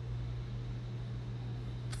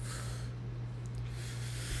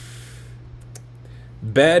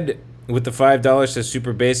 Bed with the $5 says,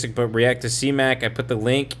 "Super basic, but react to C-Mac. I put the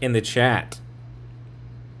link in the chat."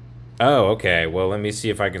 Oh, okay. Well, let me see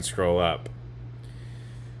if I can scroll up.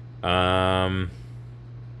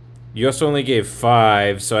 You also only gave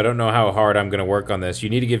 5, so I don't know how hard I'm going to work on this. You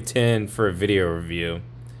need to give 10 for a video review.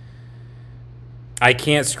 I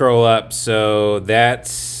can't scroll up, so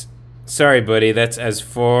that's... Sorry, buddy. That's as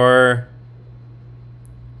far...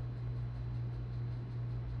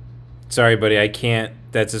 Sorry, buddy. I can't...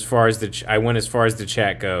 That's as far as the... I went as far as the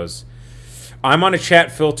chat goes. I'm on a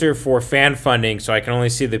chat filter for fan funding, so I can only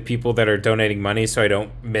see the people that are donating money, so I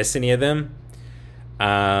don't miss any of them.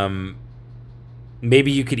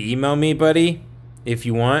 Maybe you could email me, buddy, if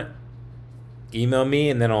you want. Email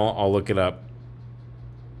me, and then I'll look it up.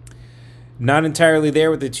 Not entirely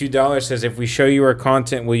there with the $2 says, "If we show you our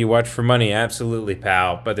content, will you watch for money?" Absolutely,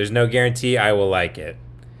 pal. But there's no guarantee I will like it.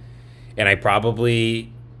 And I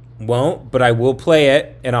probably won't, but I will play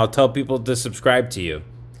it, and I'll tell people to subscribe to you.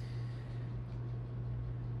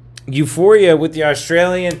 Euphoria with the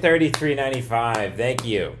Australian $33.95. Thank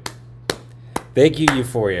you. Thank you,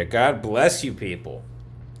 Euphoria. God bless you, people.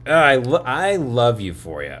 I love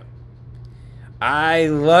Euphoria. I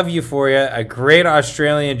love Euphoria. A great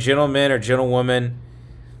Australian gentleman or gentlewoman.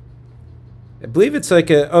 I believe it's like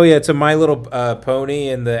a... Oh, yeah, it's a My Little Pony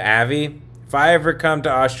in the Avi. If I ever come to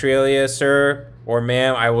Australia, sir or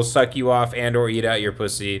ma'am, I will suck you off and or eat out your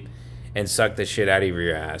pussy and suck the shit out of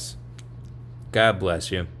your ass. God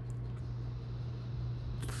bless you.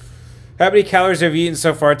 How many calories have you eaten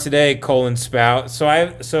so far today? Colon spout. So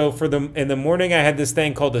in the morning I had this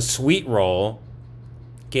thing called a sweet roll.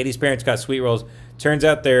 Katie's parents got sweet rolls. Turns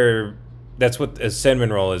out that's what a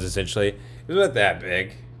cinnamon roll is essentially. It was about that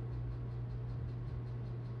big.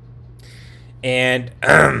 And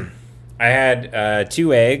I had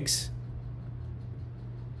 2 eggs.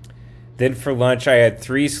 Then for lunch I had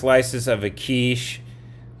 3 slices of a quiche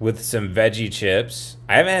with some veggie chips.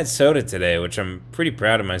 I haven't had soda today, which I'm pretty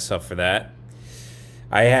proud of myself for that.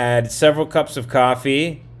 I had several cups of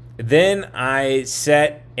coffee. Then I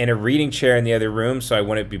sat in a reading chair in the other room so I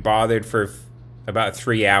wouldn't be bothered for about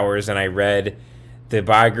 3 hours, and I read the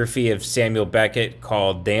biography of Samuel Beckett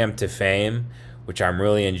called Damned to Fame, which I'm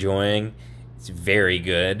really enjoying. It's very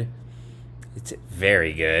good. It's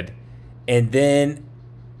very good. And then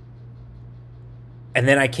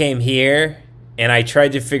I came here and I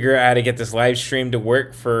tried to figure out how to get this live stream to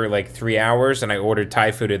work for like 3 hours, and I ordered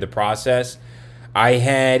Thai food in the process. I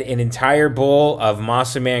had an entire bowl of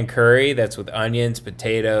Masa Man curry that's with onions,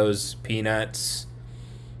 potatoes, peanuts,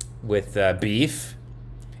 with beef.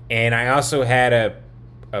 And I also had a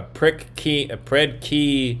pred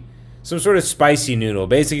key, some sort of spicy noodle.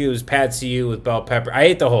 Basically, it was pad see ew with bell pepper. I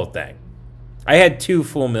ate the whole thing. I had 2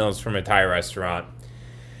 full meals from a Thai restaurant.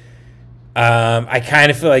 I kind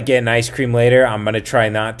of feel like getting ice cream later. I'm going to try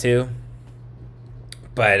not to.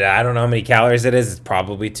 But I don't know how many calories it is. It's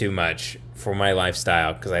probably too much for my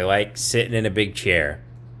lifestyle because I like sitting in a big chair.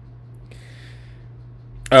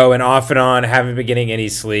 Oh, and off and on, haven't been getting any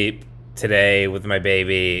sleep today with my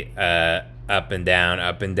baby. Up and down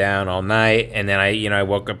all night. And then I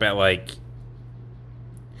woke up at like...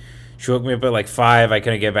 She woke me up at like 5. I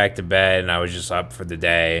couldn't get back to bed, and I was just up for the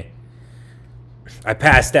day. I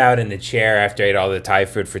passed out in the chair after I ate all the Thai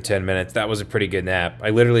food for 10 minutes. That was a pretty good nap. I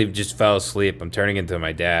literally just fell asleep. I'm turning into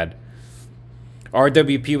my dad.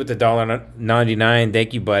 RWP with the $1.99.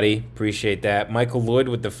 Thank you, buddy. Appreciate that. Michael Lloyd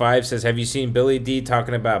with the 5 says, have you seen Billy D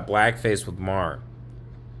talking about blackface with Mar?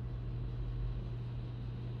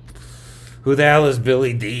 Who the hell is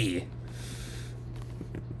Billy D?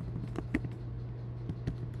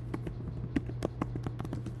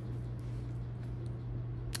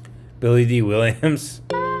 Billy D. Williams.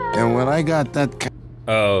 And when I got that...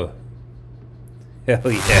 Oh.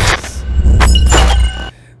 Hell yes.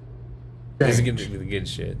 This is the good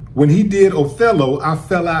shit. When he did Othello, I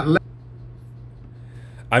fell out.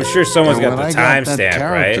 I'm sure someone's got the timestamp,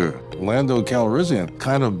 right? Lando Calrissian,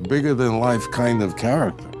 kind of bigger than life kind of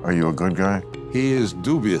character. Are you a good guy? He is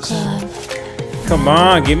dubious. Come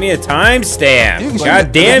on, give me a timestamp.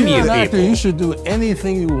 God damn you people. You should do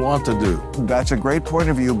anything you want to do. That's a great point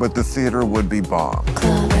of view, but the theater would be bombed.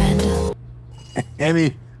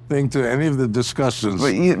 Anything to any of the discussions.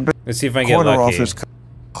 But let's see if I can get lucky. Office,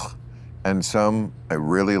 and some I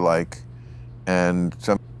really like, and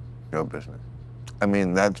some no business. I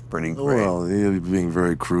mean, that's pretty great. Well, you're being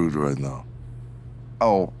very crude right now.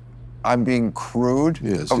 Oh, I'm being crude?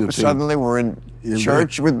 Yes. Oh, suddenly we're in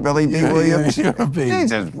church with Billy D. Williams?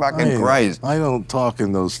 Jesus fucking Christ. I don't talk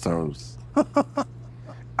in those terms.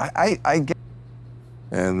 I get.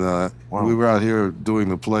 And we were out here doing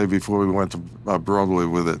the play before we went to Broadway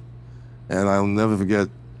with it. And I'll never forget,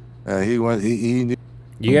 he knew.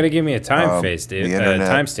 You gotta give me a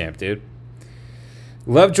timestamp, dude.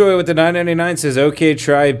 Lovejoy with the $9.99 says, okay,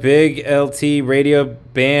 try Big LT Radio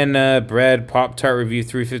Ban Bread Pop Tart Review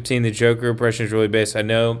 315. The Joker impression is really based. I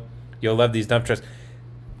know you'll love these dump trucks.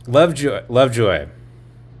 Lovejoy.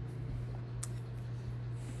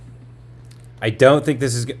 I don't think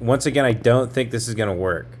this is, once again, I don't think this is gonna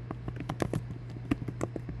work.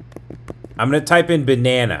 I'm gonna type in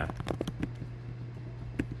banana.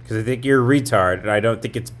 Because I think you're a retard, and I don't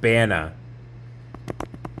think it's banana.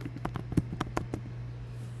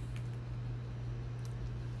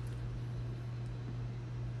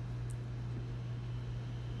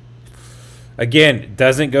 Again,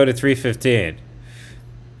 doesn't go to 315.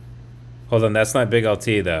 Hold on, that's not Big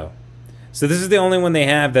LT, though. So this is the only one they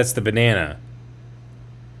have that's the banana.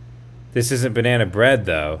 This isn't banana bread,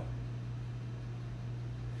 though.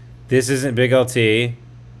 This isn't Big LT.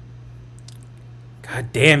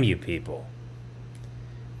 God damn you people.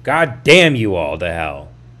 God damn you all to hell.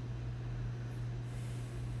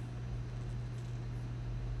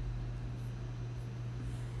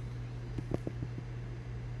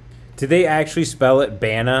 Did they actually spell it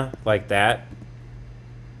Banna like that?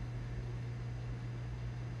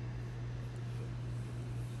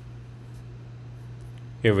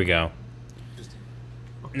 Here we go.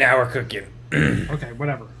 Now we're cooking. Okay,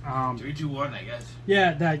 whatever. 3, 2, 1, I guess.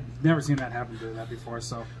 Yeah, I've never seen that happen to that before,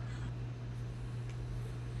 so.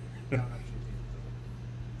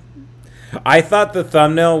 I thought the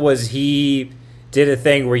thumbnail was he did a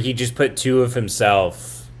thing where he just put 2 of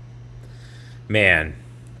himself. Man,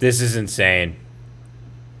 this is insane.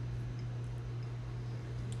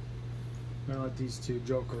 I'm gonna let these 2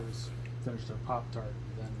 jokers finish their Pop-Tart.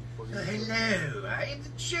 Then we're gonna Hello, I am the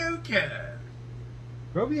Joker.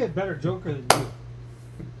 Roby had better Joker than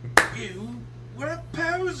you. You were a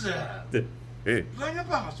poser. Lying up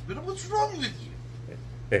a hospital, what's wrong with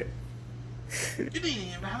you? You didn't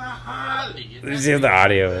even have a Harley. Let's see what the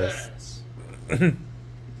audio is.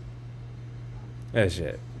 Oh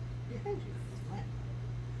shit.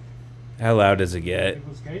 How loud does it get?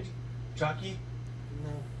 Nicolas Cage? Chucky?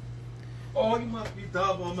 No. Oh, you must be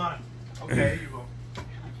double man. Okay, you go.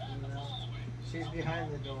 No. She's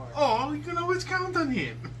behind the door. Oh, you can always count on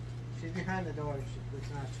him. She's behind the door. It's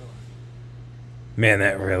not sure. Man,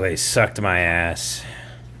 that really sucked my ass.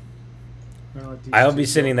 I'll be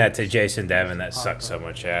sending that to Jason Devin. That sucks so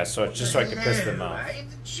much ass. So it's just so I can piss them off. I'm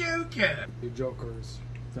the Joker. 2 jokers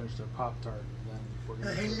finish their Pop-Tart. Then we're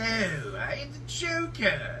gonna Hello, I am the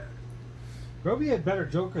Joker. Roby had better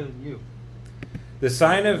Joker than you. The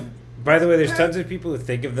sign of... By the way, there's tons of people who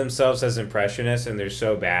think of themselves as impressionists and they're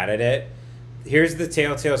so bad at it. Here's the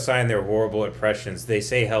telltale sign they're horrible at impressions. They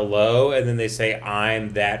say hello and then they say,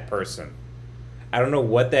 I'm that person. I don't know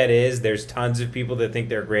what that is. There's tons of people that think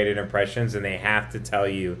they're great at impressions and they have to tell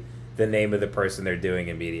you the name of the person they're doing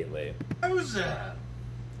immediately. Poser.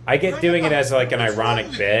 I get doing it as like an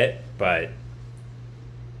ironic bit, but...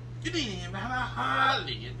 You didn't even have a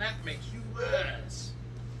Harley, and that makes you worse.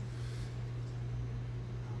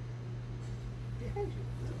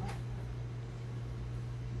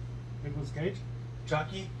 Nicolas Cage?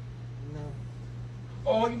 Chucky? No.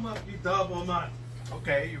 Oh, you must be double man.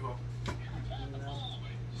 Okay, you go. No.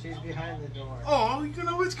 She's behind the door. Oh, you can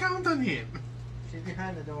always count on him. She's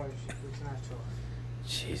behind the door. It's not sure.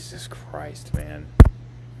 Jesus Christ, man.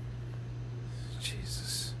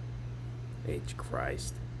 Jesus. H.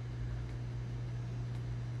 Christ.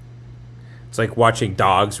 It's like watching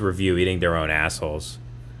dogs review eating their own assholes.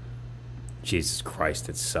 Jesus Christ,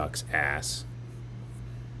 it sucks ass.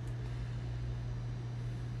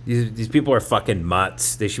 These people are fucking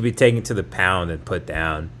mutts. They should be taken to the pound and put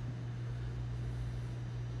down.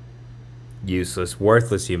 Useless,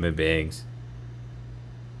 worthless human beings.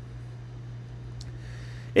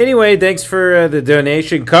 Anyway, thanks for the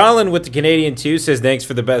donation. Colin with the Canadian 2 says, thanks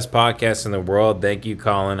for the best podcast in the world. Thank you,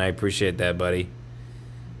 Colin. I appreciate that, buddy.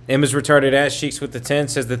 Emma's retarded ass cheeks with the 10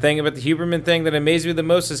 says, the thing about the Huberman thing that amazed me the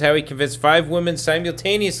most is how he convinced 5 women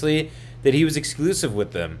simultaneously that he was exclusive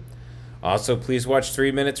with them. Also, please watch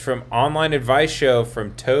 3 minutes from Online Advice Show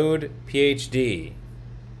from Toad PhD.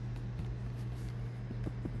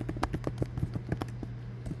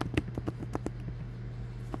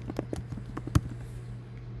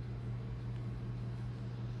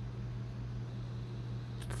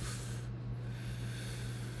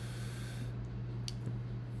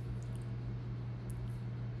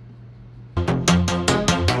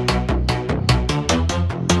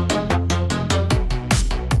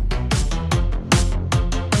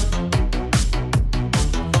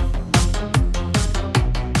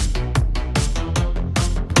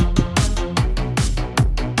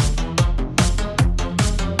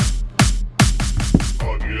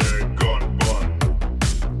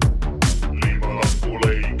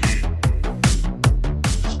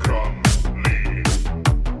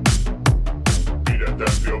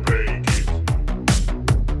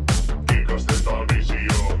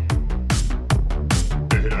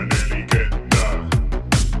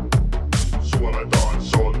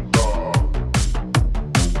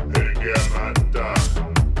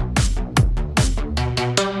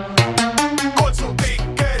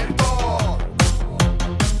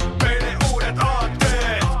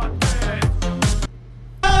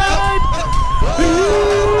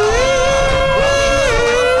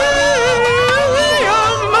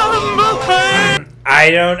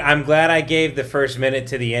 I'm glad I gave the first minute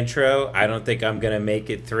to the intro. I don't think I'm gonna make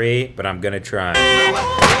it 3, but I'm gonna try.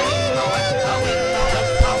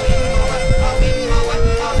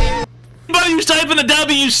 Somebody who's typing a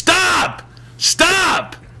W, stop!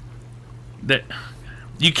 Stop! That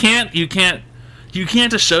you can't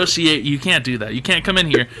associate. You can't do that. You can't come in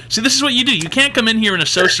here. See, this is what you do. You can't come in here and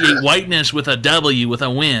associate whiteness with a W with a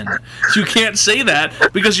win. So you can't say that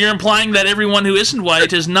because you're implying that everyone who isn't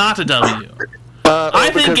white is not a W. I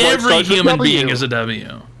think every human being is a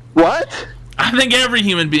W. What? I think every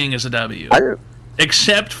human being is a W.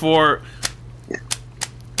 Except for...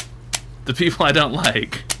 The people I don't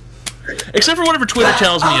like. Except for whatever Twitter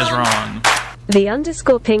tells me is wrong. The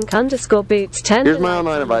 _pink_boots turned Here's the my lights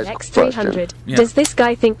online on advice the X300. question. Yeah. Does this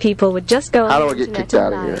guy think people would just go How on do I the get internet kicked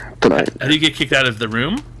out and of lie? here tonight? How do you get kicked out of the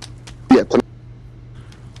room? Yeah, tonight.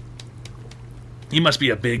 You must be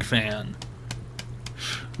a big fan.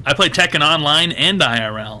 I play Tekken Online and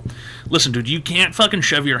IRL. Listen, dude, you can't fucking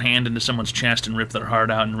shove your hand into someone's chest and rip their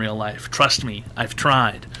heart out in real life. Trust me, I've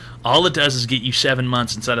tried. All it does is get you 7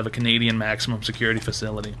 months inside of a Canadian maximum security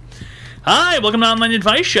facility. Hi, welcome to Online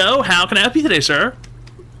Advice Show. How can I help you today, sir?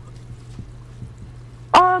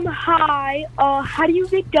 Hi. How do you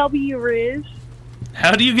get W Riz?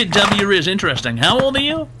 How do you get W Riz? Interesting. How old are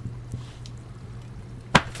you?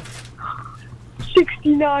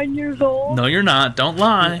 69 years old. No, you're not. Don't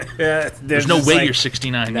lie. There's no just, way like, you're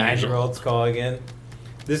 69 years old. 9-year-olds call again.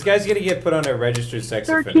 This guy's gonna get put on a registered sex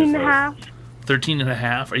 13 offender and a list. half. 13 and a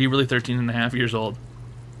half? Are you really 13 and a half years old?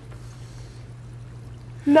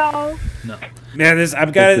 No. No. Man,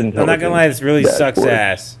 I'm not gonna lie, this really sucks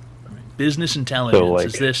ass. Business intelligence. So, like-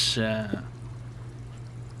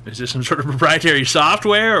 Is this some sort of proprietary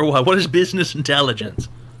software, or what? What is business intelligence?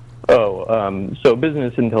 So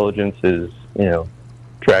business intelligence is,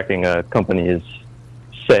 tracking a company's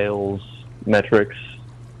sales metrics.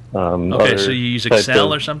 Okay, so you use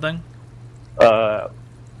Excel or something?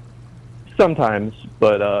 Sometimes,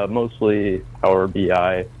 but mostly Power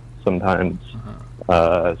BI. Sometimes.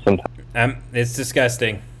 Sometimes. It's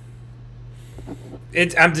disgusting.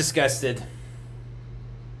 I'm disgusted.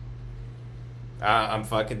 I'm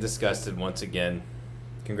fucking disgusted once again.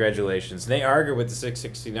 Congratulations. Nate Arger with the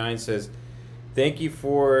 669 says, "Thank you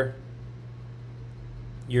for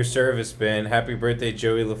your service, Ben. Happy birthday,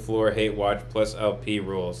 Joey LaFleur. Hate watch plus LP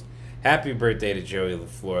rules." Happy birthday to Joey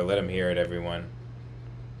LaFleur. Let him hear it, everyone.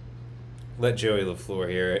 Let Joey LaFleur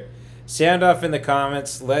hear it. Sound off in the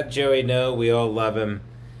comments. Let Joey know we all love him.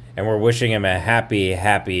 And we're wishing him a happy,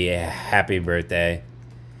 happy, happy birthday.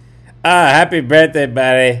 Happy birthday,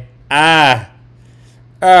 buddy.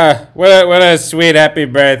 What a sweet happy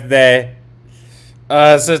birthday.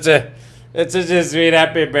 It's such a sweet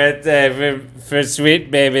happy birthday for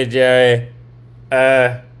sweet baby Joey.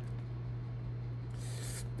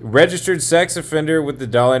 Registered sex offender with the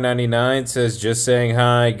 $1.99 says, "Just saying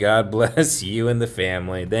hi. God bless you and the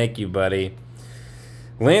family." Thank you, buddy.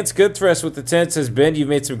 Lance Goodthrust with the 10 says, "Ben, you've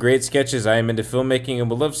made some great sketches. I am into filmmaking and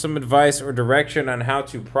would love some advice or direction on how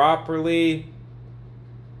to properly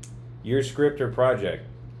your script or project."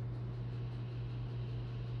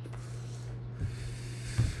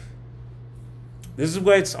 This is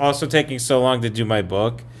why it's also taking so long to do my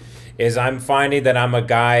book, is I'm finding that I'm a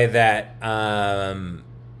guy that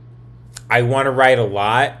I want to write a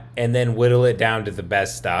lot and then whittle it down to the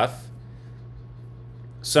best stuff.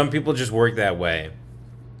 Some people just work that way.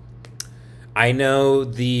 I know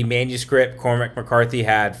the manuscript Cormac McCarthy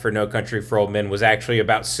had for No Country for Old Men was actually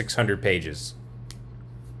about 600 pages.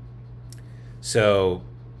 So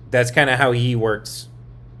that's kind of how he works.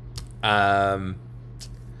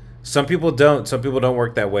 Some people don't. Some people don't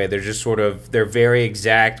work that way. They're just they're very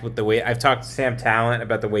exact with the way. I've talked to Sam Talent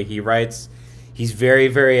about the way he writes. He's very,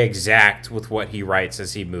 very exact with what he writes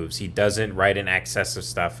as he moves. He doesn't write in excess of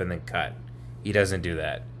stuff and then cut. He doesn't do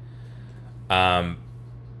that.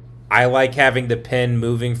 I like having the pen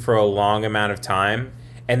moving for a long amount of time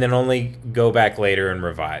and then only go back later and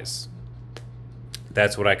revise.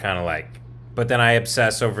 That's what I kind of like. But then I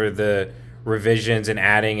obsess over the revisions and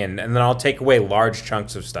adding, and then I'll take away large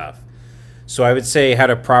chunks of stuff. So I would say how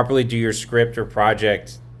to properly do your script or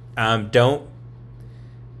project. Don't,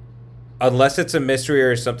 unless it's a mystery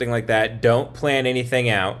or something like that, don't plan anything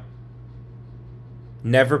out.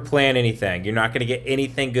 Never plan anything. You're not going to get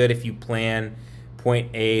anything good if you plan point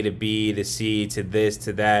A to B to C to this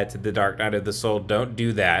to that to the Dark Night of the Soul. Don't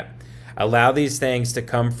do that. Allow these things to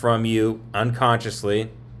come from you unconsciously.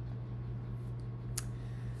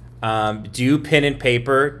 Do pen and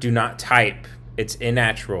paper. Do not type. It's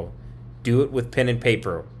unnatural. Do it with pen and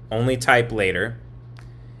paper. Only type later.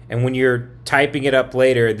 And when you're typing it up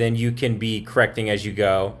later, then you can be correcting as you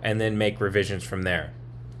go and then make revisions from there.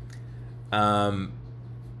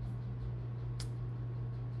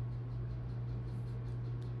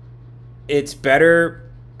 It's better.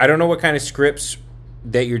 I don't know what kind of scripts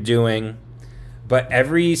that you're doing, but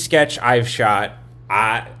every sketch I've shot,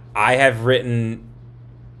 I have written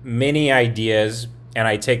many ideas and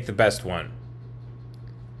I take the best one.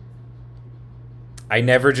 I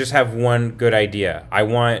never just have one good idea. I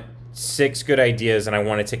want 6 good ideas and I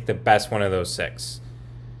want to take the best one of those 6.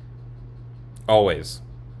 Always.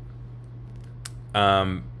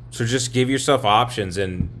 So just give yourself options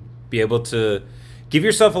and be able to Give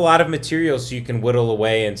yourself a lot of material so you can whittle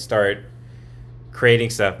away and start creating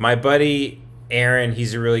stuff. My buddy Aaron,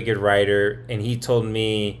 he's a really good writer, and he told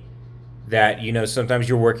me that, you know, sometimes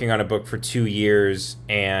you're working on a book for 2 years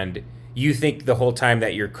and you think the whole time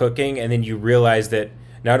that you're cooking, and then you realize that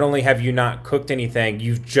not only have you not cooked anything,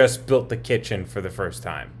 you've just built the kitchen for the first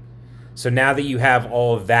time. So now that you have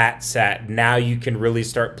all of that set, now you can really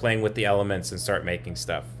start playing with the elements and start making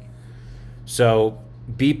stuff. So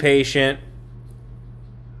be patient.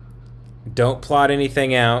 Don't plot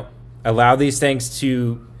anything out. Allow these things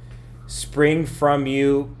to spring from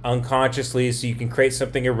you unconsciously so you can create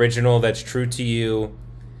something original that's true to you.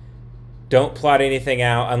 Don't plot anything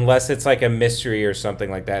out unless it's like a mystery or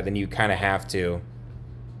something like that. Then you kind of have to.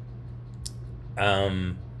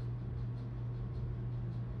 And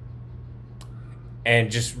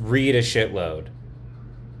just read a shitload.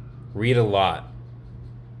 Read a lot.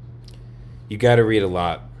 You got to read a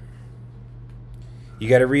lot. You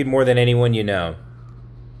got to read more than anyone you know.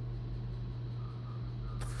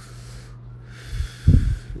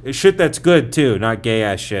 Shit that's good, too. Not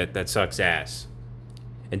gay-ass shit that sucks ass.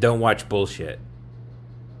 And don't watch bullshit.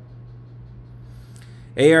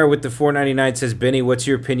 AR with the $4.99 says, Benny, what's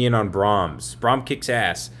your opinion on Brahms? Brahm kicks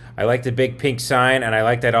ass. I like the big pink sign, and I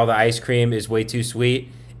like that all the ice cream is way too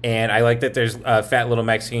sweet. And I like that there's fat little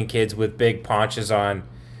Mexican kids with big paunches on.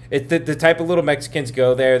 It's the type of little Mexicans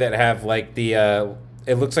go there that have, like, the...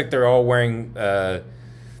 it looks like they're all wearing...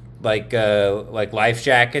 like life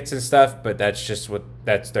jackets and stuff, but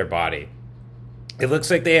that's their body. It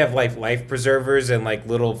looks like they have like life preservers and like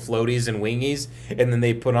little floaties and wingies, and then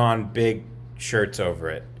they put on big shirts over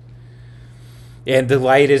it. And the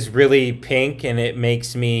light is really pink, and it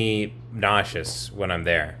makes me nauseous when I'm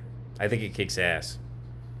there. I think it kicks ass.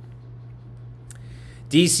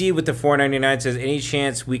 DC with the $4.99 says, any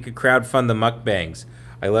chance we could crowdfund the mukbangs?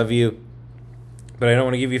 I love you, but I don't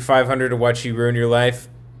want to give you $500 to watch you ruin your life.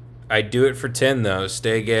 I'd do it for 10 though.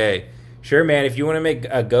 Stay gay. Sure, man. If you want to make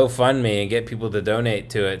a GoFundMe and get people to donate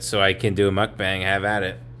to it so I can do a mukbang, have at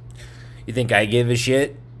it. You think I give a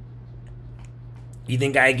shit? You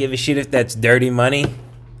think I give a shit if that's dirty money?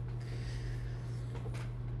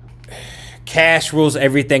 Cash rules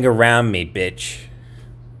everything around me, bitch.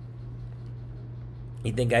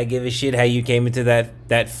 You think I give a shit how you came into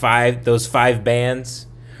those 5 bands?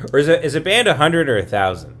 Or is a band 100 or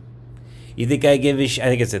 1,000? You think I give a shit? I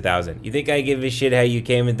think it's 1,000. You think I give a shit how you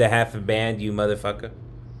came into half a band, you motherfucker?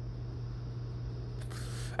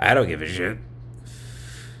 I don't give a shit.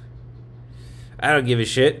 I don't give a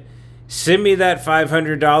shit. Send me that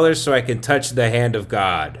 $500 so I can touch the hand of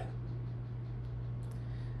God.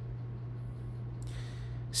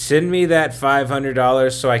 Send me that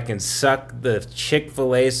 $500 so I can suck the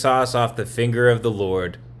Chick-fil-A sauce off the finger of the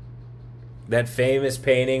Lord. That famous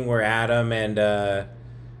painting where Adam and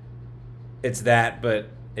it's that, but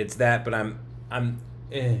I'm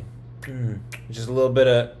just a little bit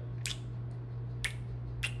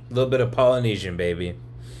of Polynesian, baby.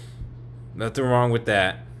 Nothing wrong with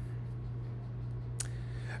that.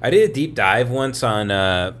 I did a deep dive once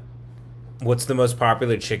on what's the most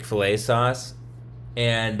popular Chick-fil-A sauce,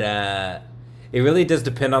 and it really does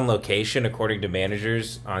depend on location, according to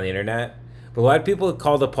managers on the internet. But a lot of people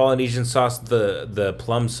call the Polynesian sauce the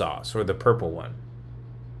plum sauce, or the purple one.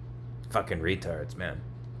 Fucking retards, man.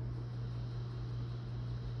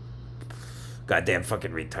 Goddamn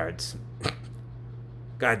fucking retards.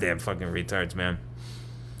 Goddamn fucking retards, man.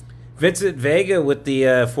 Vincent Vega with the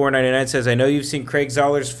 $4.99 says, I know you've seen Craig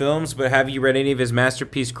Zoller's films, but have you read any of his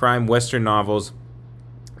masterpiece crime western novels?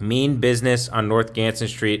 Mean Business on North Ganson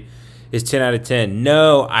Street is 10 out of 10.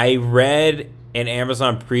 No, I read an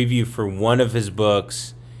Amazon preview for one of his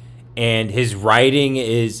books, and his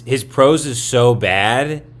prose is so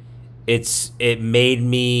bad. It made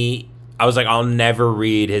me, I was like, I'll never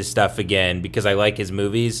read his stuff again because I like his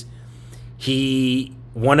movies.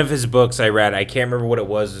 One of his books I read, I can't remember what it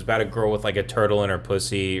was about a girl with like a turtle in her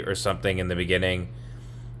pussy or something in the beginning.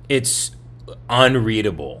 It's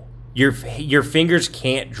unreadable. Your fingers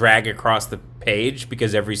can't drag across the page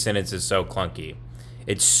because every sentence is so clunky.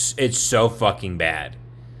 It's so fucking bad.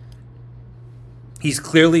 He's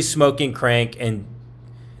clearly smoking crank, and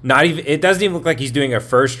it doesn't even look like he's doing a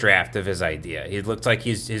first draft of his idea. It looks like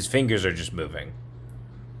his fingers are just moving.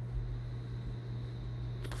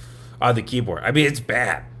 On the keyboard. I mean, it's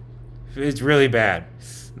bad. It's really bad.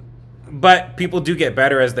 But people do get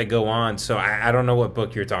better as they go on, so I don't know what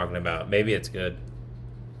book you're talking about. Maybe it's good.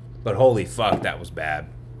 But holy fuck, that was bad.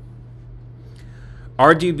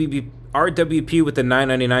 RWP with the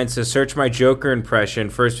 $9.99 says, search my Joker impression.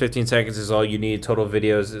 First 15 seconds is all you need. Total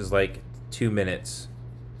videos is like 2 minutes.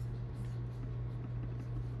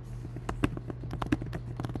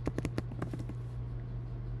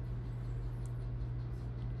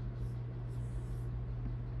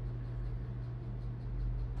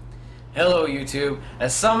 Hello, YouTube.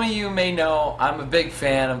 As some of you may know, I'm a big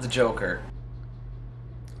fan of the Joker.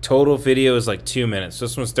 Total video is like 2 minutes.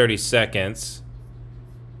 This one's 30 seconds.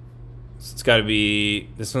 So it's got to be...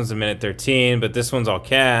 This one's a minute 13, but this one's all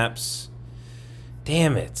caps.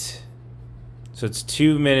 Damn it. So it's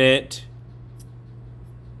 2 minute...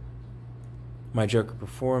 My Joker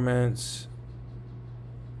performance.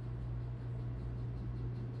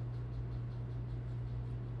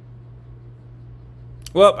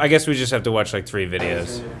 Well, I guess we just have to watch like 3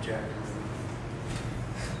 videos.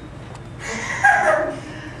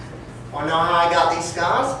 Wanna know how I got these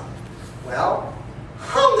scars? Well,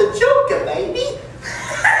 I'm the Joker, baby.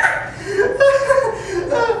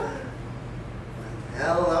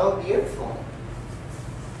 Hello, beautiful.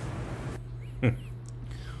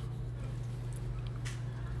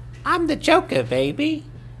 I'm the Joker, baby.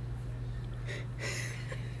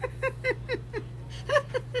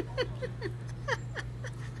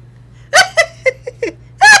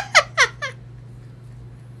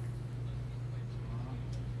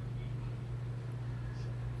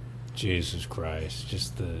 Jesus Christ,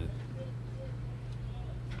 just the...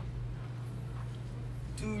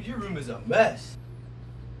 Dude, your room is a mess.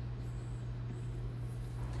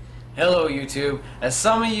 Hello, YouTube. As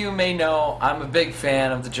some of you may know, I'm a big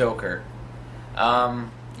fan of the Joker.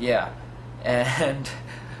 Yeah. And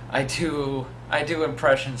I do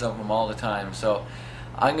impressions of him all the time, so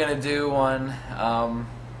I'm gonna do one,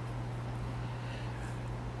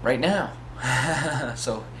 right now.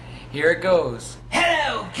 So, here it goes.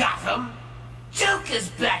 Hello, Gotham! Joker's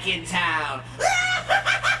back in town!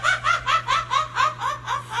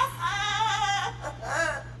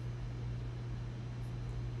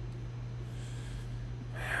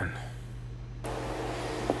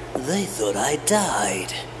 They thought I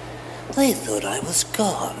died. They thought I was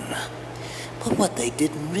gone. But what they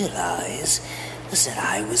didn't realize was that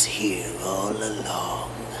I was here all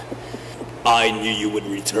along. I knew you would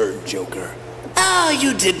return, Joker. Ah,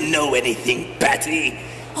 you didn't know anything, Patty.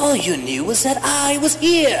 All you knew was that I was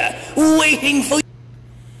here, waiting for you.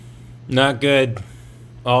 Not good.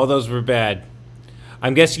 All those were bad.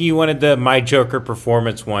 I'm guessing you wanted the My Joker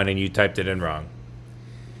performance one and you typed it in wrong.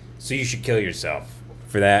 So you should kill yourself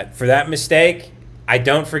for that. For that mistake, I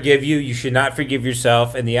don't forgive you. You should not forgive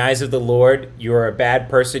yourself. In the eyes of the Lord, you are a bad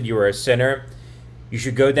person. You are a sinner. You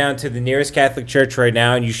should go down to the nearest Catholic church right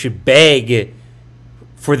now and you should beg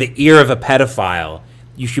for the ear of a pedophile.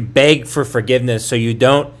 You should beg for forgiveness so you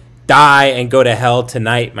don't die and go to hell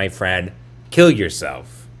tonight, my friend. Kill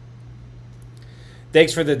yourself.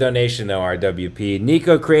 Thanks for the donation, though, RWP.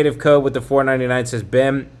 Nico Creative Code with the $4.99 says,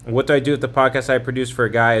 Bim, what do I do if the podcast I produce for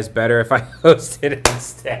a guy is better if I host it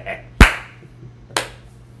instead?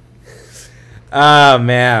 Oh,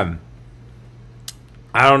 man.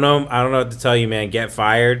 I don't know. I don't know what to tell you, man. Get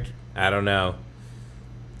fired? I don't know.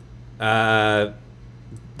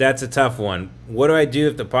 That's a tough one. What do I do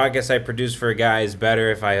if the podcast I produce for a guy is better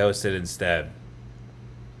if I host it instead?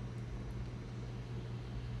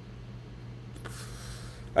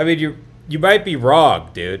 I mean, you might be wrong,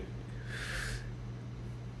 dude.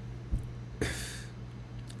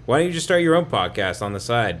 Why don't you just start your own podcast on the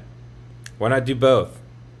side? Why not do both?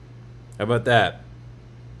 How about that?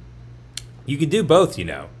 You can do both, you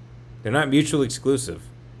know. They're not mutually exclusive.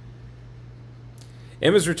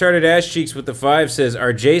 Emma's Retarded Ass Cheeks with the 5 says,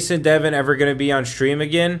 are Jason Devin ever going to be on stream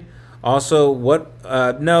again? Also, what...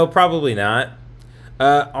 no, probably not.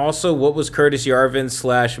 Also, what was Curtis Yarvin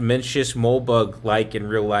 / Mencius Molebug like in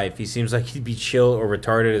real life? He seems like he'd be chill or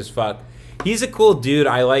retarded as fuck. He's a cool dude.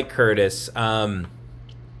 I like Curtis.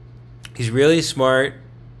 He's really smart.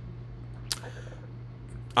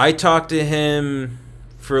 I talked to him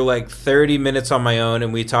for like 30 minutes on my own,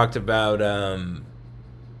 and we talked about...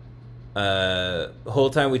 the whole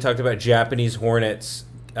time we talked about Japanese hornets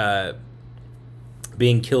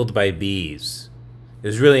being killed by bees. It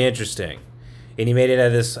was really interesting. And he made it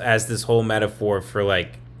as this whole metaphor for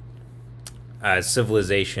like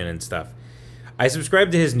civilization and stuff. I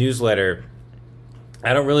subscribe to his newsletter.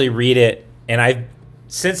 I don't really read it, and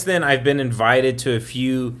since then I've been invited to a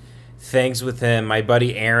few things with him. My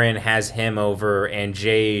buddy Aaron has him over, and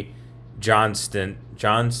Jay Johnstone,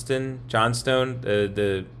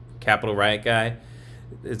 the Capitol Riot guy.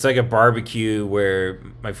 It's like a barbecue where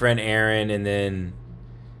my friend Aaron and then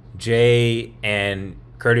Jay and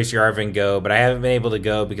Curtis Yarvin go, but I haven't been able to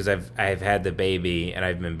go because I've had the baby and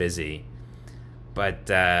I've been busy.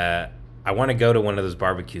 But I want to go to one of those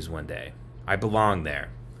barbecues one day. I belong there.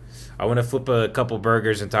 I want to flip a couple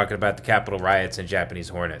burgers and talk about the Capitol riots and Japanese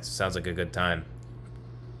hornets. Sounds like a good time.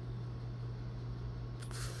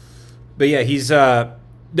 But yeah,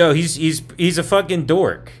 No, he's a fucking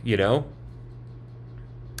dork, you know?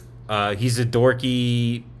 He's a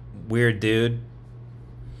dorky, weird dude.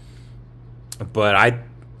 But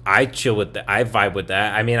I chill with that. I vibe with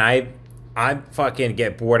that. I mean, I fucking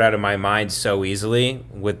get bored out of my mind so easily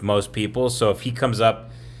with most people. So if he comes up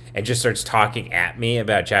and just starts talking at me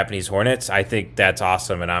about Japanese hornets, I think that's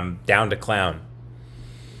awesome, and I'm down to clown.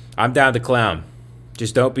 I'm down to clown.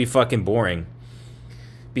 Just don't be fucking boring.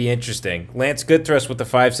 Be interesting. Lance Goodthrust with the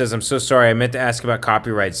 5 says, I'm so sorry, I meant to ask about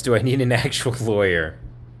copyrights. Do I need an actual lawyer?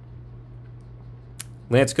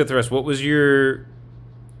 Lance Goodthrust, what was your...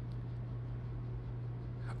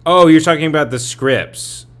 Oh, you're talking about the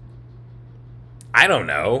scripts. I don't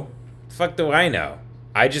know. The fuck do I know?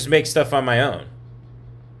 I just make stuff on my own.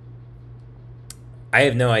 I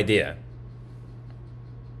have no idea.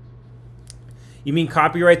 You mean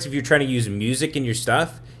copyrights if you're trying to use music in your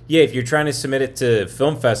stuff? Yeah, if you're trying to submit it to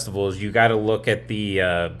film festivals, you got to look at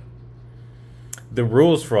the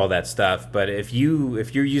rules for all that stuff. But if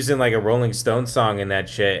you're using like a Rolling Stone song and that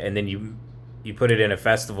shit, and then you put it in a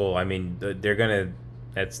festival, I mean, they're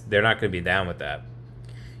not gonna be down with that.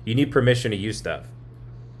 You need permission to use stuff.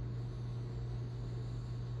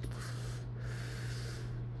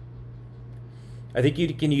 I think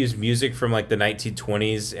you can use music from like the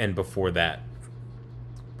 1920s and before that,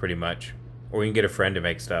 pretty much. Or you can get a friend to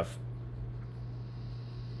make stuff.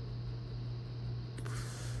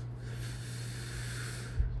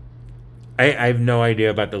 I have no idea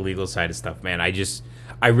about the legal side of stuff, man.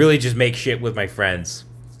 I really just make shit with my friends.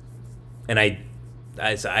 And I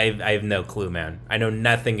have no clue, man. I know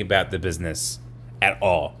nothing about the business at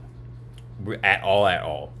all. At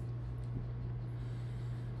all.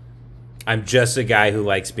 I'm just a guy who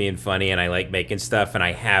likes being funny, and I like making stuff, and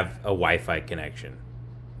I have a Wi-Fi connection.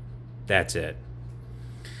 That's it.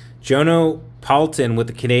 Jono Paulton with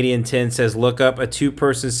the Canadian 10 says, look up a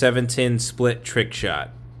 2-person 7-tin split trick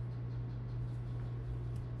shot.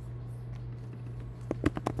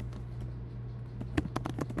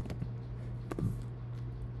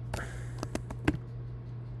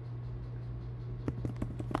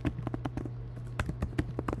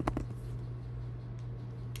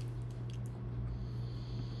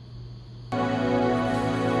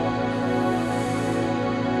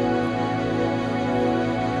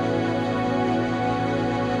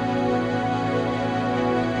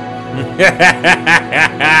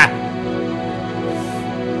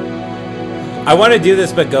 I want to do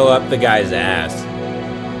this, but go up the guy's ass.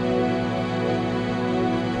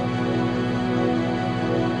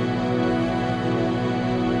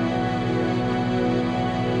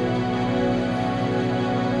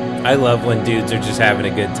 I love when dudes are just having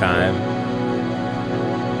a good time.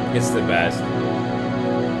 It's the best.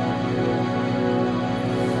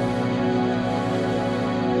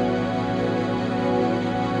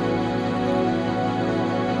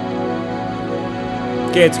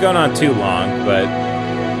 Okay, it's going on too long, but...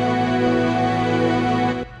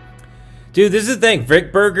 Dude, this is the thing.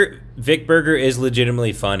 Vic Berger is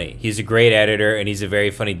legitimately funny. He's a great editor, and he's a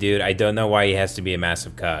very funny dude. I don't know why he has to be a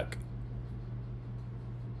massive cuck.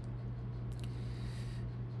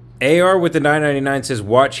 AR with the 9.99 says,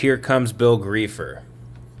 watch Here Comes Bill Griefer.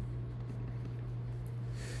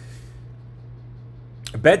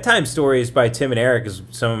 Bedtime Stories by Tim and Eric is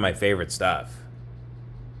some of my favorite stuff.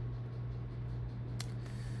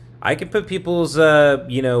 I can put people's,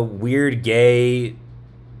 you know, weird gay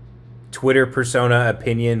Twitter persona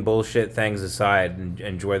opinion bullshit things aside and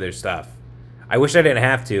enjoy their stuff. I wish I didn't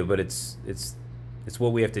have to, but it's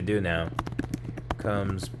what we have to do now.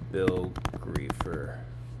 Comes Bill Griefer.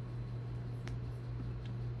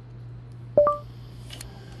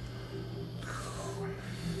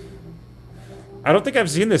 I don't think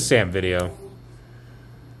I've seen this Sam video.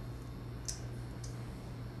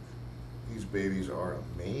 These babies are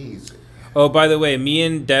amazing. Oh, by the way, me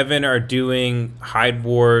and Devin are doing Hide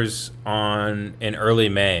Wars in early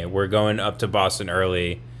May. We're going up to Boston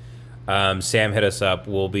early. Sam hit us up.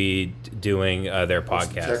 We'll be doing their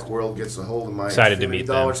podcast. Once the tech world gets a hold of my excited to meet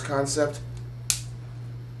them. Concept,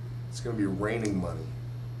 it's going to be raining money.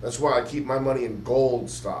 That's why I keep my money in gold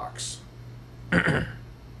stocks.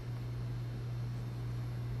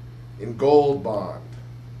 In gold bond.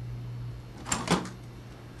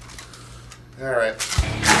 All right.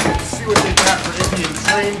 Let's see what they got for Indian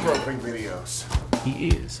train groping videos. He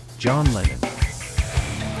is John Lennon.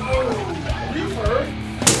 Oh, Reaper.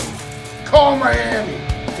 Call Miami.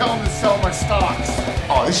 Tell them to sell my stocks.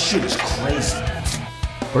 Oh, this shit is crazy.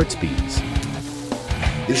 Burt's Bees.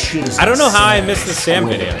 This shit is I don't know how I missed the Sam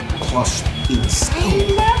video. Plus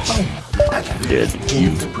insane. Did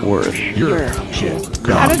you worth your shit?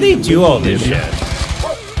 How did they do all this shit?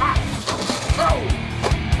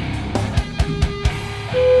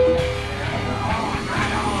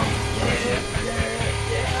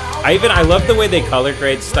 I love the way they color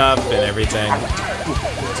grade stuff and everything.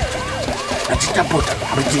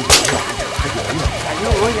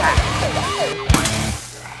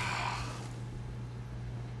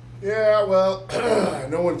 Yeah, well,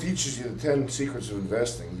 no one teaches you the 10 secrets of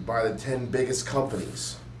investing. You buy the 10 biggest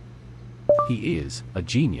companies. He is a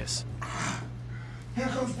genius. Here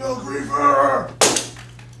comes Bill Griefer!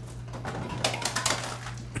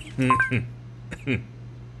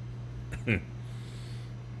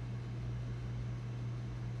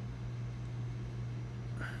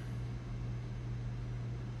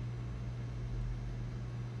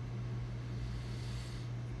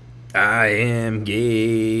 I am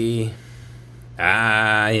gay.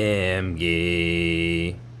 I am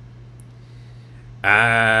gay.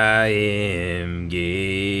 I am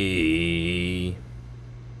gay.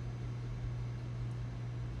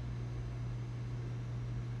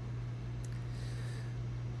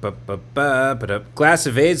 Ba-ba-ba-ba-da. Glass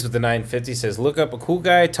of AIDS with the 950 says, look up a cool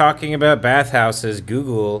guy talking about bathhouses.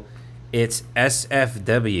 Google, it's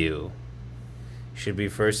SFW. Should be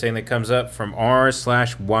first thing that comes up from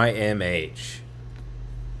r/YMH.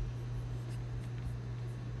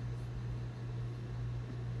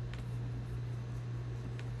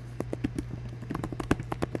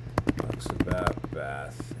 Talks about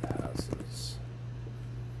bathhouses.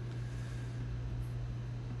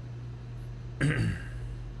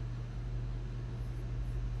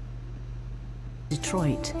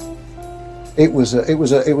 Detroit. It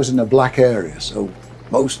was in a black area, so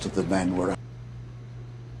most of the men were.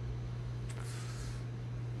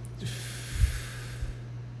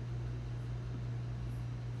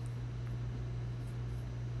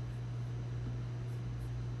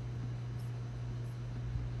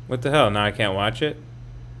 What the hell? Now I can't watch it?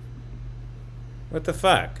 What the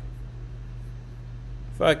fuck?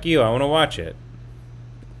 Fuck you, I want to watch it.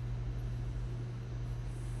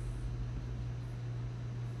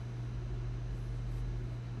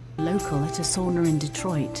 Local at a sauna in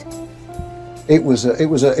Detroit. It was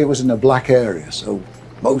in a black area, so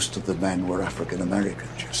most of the men were African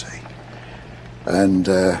Americans, you see. And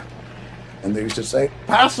they used to say,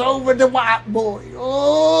 "Pass over the white boy."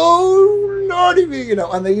 Oh, Lordy me, you know.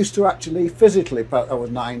 And they used to actually physically, I was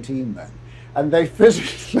 19 then, and they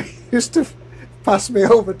physically used to pass me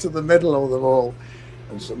over to the middle of them all.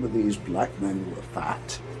 And some of these black men were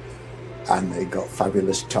fat, and they got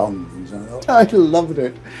fabulous tongues. And I loved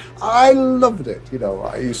it. I loved it. You know,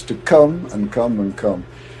 I used to come and come and come.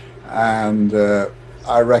 And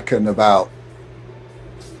I reckon about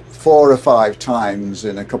 4 or 5 times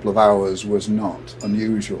in a couple of hours was not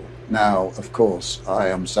unusual. Now, of course, I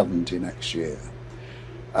am 70 next year.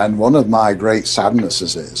 And one of my great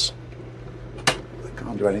sadnesses is I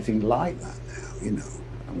can't do anything like that now, you know.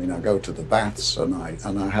 I mean, I go to the baths and I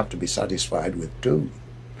have to be satisfied with 2.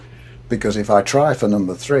 Because if I try for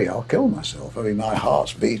number 3, I'll kill myself. I mean, my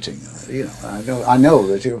heart's beating. You know, I know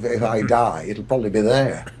that if I die, it'll probably be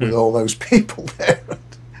there with all those people there.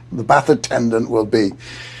 The bath attendant will be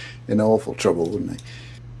in awful trouble, wouldn't he?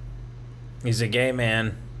 He's a gay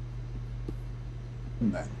man.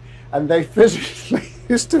 And they physically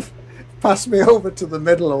used to pass me over to the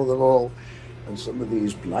middle of them all. And some of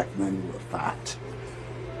these black men were fat.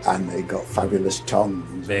 And they got fabulous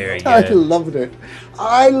tongues. Very good. I loved it.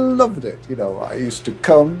 I loved it. You know, I used to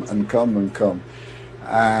come and come and come.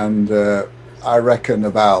 And I reckon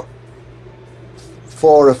about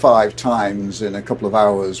 4 or 5 times in a couple of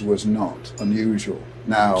hours was not unusual.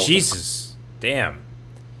 Now, Jesus. Damn.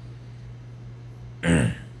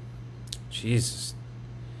 Jesus.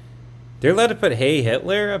 They're allowed to put "Hey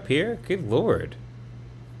Hitler" up here? Good lord.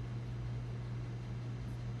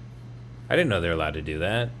 I didn't know they were allowed to do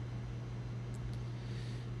that.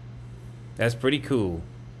 That's pretty cool.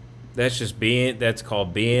 That's just that's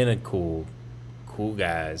called being a cool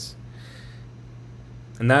guys.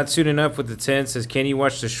 And Not Soon Enough with the 10 says, can you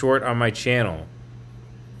watch the short on my channel?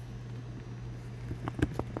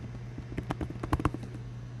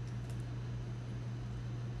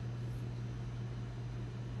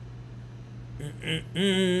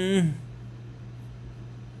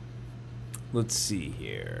 Let's see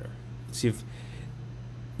here. See if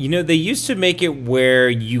you know, they used to make it where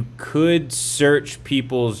you could search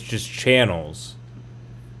people's just channels.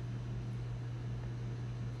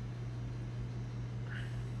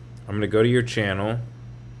 I'm gonna go to your channel,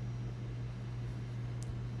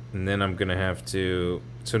 and then I'm gonna have to.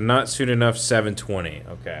 So Not Soon Enough 720.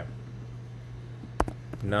 Okay.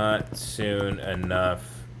 Not Soon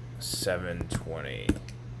Enough 720.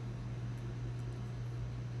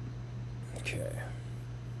 Okay.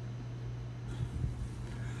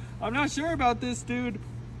 I'm not sure about this, dude.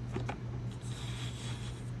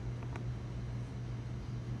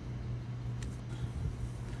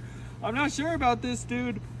 I'm not sure about this,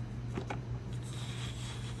 dude.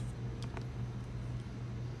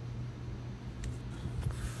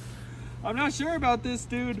 I'm not sure about this,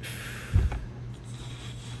 dude.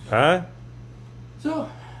 Huh? So,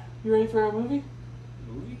 you ready for our movie?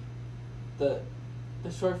 Movie? The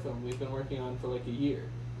short film we've been working on for like a year.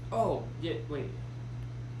 Oh, yeah, wait.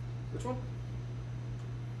 Which one?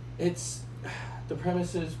 It's the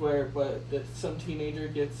premise is that some teenager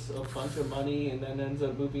gets a bunch of money and then ends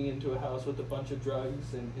up moving into a house with a bunch of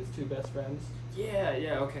drugs and his two best friends.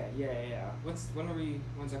 Yeah, okay, yeah. When's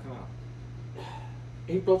that come out?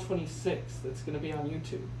 April 26th. It's gonna be on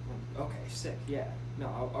YouTube. Okay, sick. Yeah.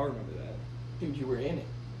 No, I'll remember that. Dude, you were in it.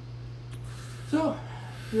 So,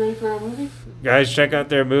 you ready for our movie? Guys, check out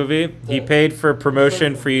their movie. He paid for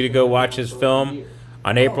promotion for you to go watch his film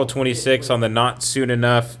on April 26th on the Not Soon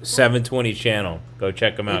Enough 720 channel. Go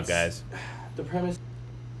check him out, guys. The premise.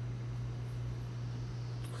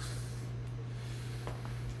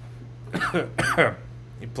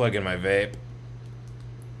 You plug in my vape.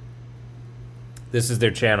 This is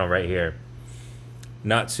their channel right here.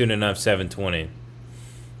 Not Soon Enough 720.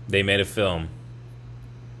 They made a film.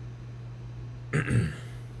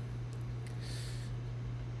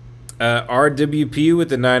 RWP with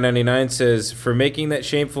the $9.99 says, for making that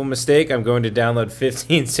shameful mistake, I'm going to download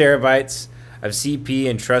 15 terabytes of CP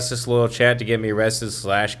and trust this loyal chat to get me arrested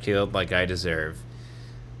 / killed like I deserve.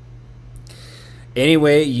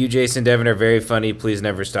 Anyway, you, Jason Devon, are very funny. Please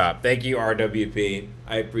never stop. Thank you, RWP.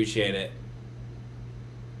 I appreciate it.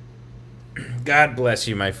 God bless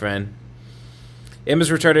you, my friend. Emma's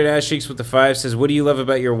Retarded Ass Cheeks with the 5 says, what do you love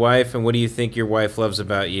about your wife and what do you think your wife loves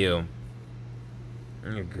about you?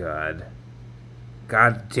 Oh, God.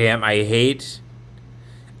 God damn, I hate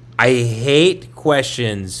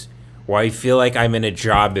questions where I feel like I'm in a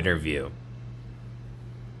job interview.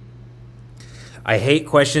 I hate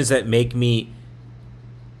questions that make me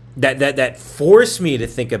that force me to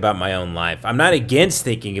think about my own life. I'm not against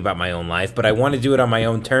thinking about my own life, but I want to do it on my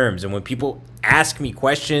own terms. And when people ask me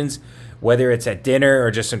questions, whether it's at dinner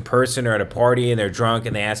or just in person or at a party and they're drunk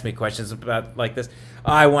and they ask me questions about like this,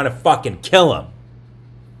 I want to fucking kill them.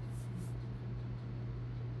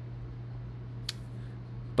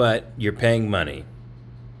 But you're paying money,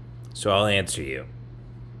 so I'll answer you.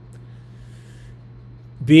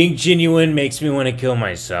 Being genuine makes me want to kill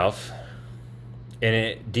myself, and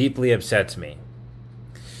it deeply upsets me.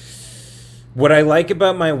 What I like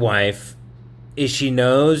about my wife is she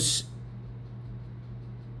knows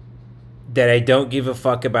that I don't give a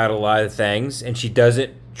fuck about a lot of things, and she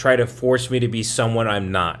doesn't try to force me to be someone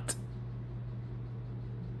I'm not.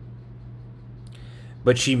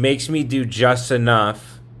 But she makes me do just enough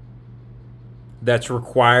that's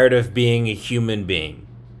required of being a human being.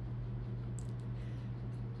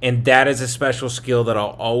 And that is a special skill that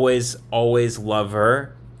I'll always, always love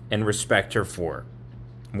her and respect her for.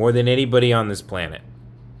 More than anybody on this planet.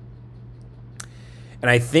 And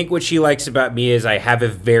I think what she likes about me is I have a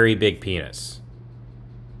very big penis.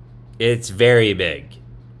 It's very big.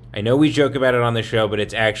 I know we joke about it on the show, but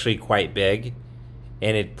it's actually quite big.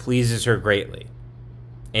 And it pleases her greatly.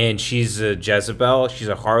 And she's a Jezebel, she's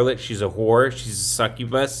a harlot, she's a whore, she's a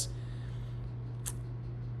succubus.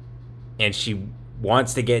 And she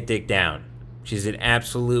wants to get dick down. She's an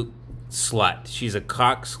absolute slut. She's a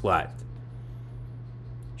cock slut.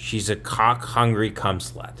 She's a cock-hungry cum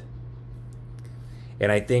slut. And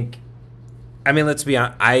I think, I mean, let's be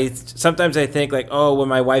honest, sometimes I think like, oh, would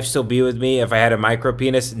my wife still be with me if I had a micro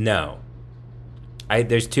penis? No.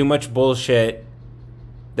 There's too much bullshit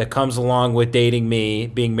that comes along with dating me,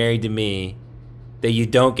 being married to me, that you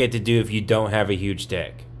don't get to do if you don't have a huge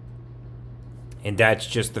dick. And that's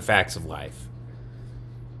just the facts of life.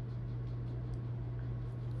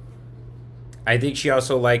 I think she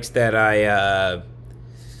also likes that I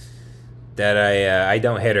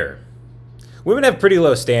don't hit her. Women have pretty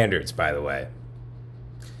low standards, by the way.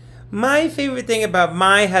 My favorite thing about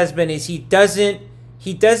my husband is he doesn't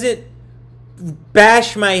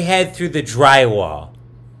bash my head through the drywall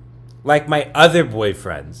like my other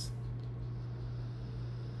boyfriends.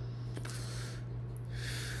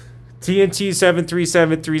 TNT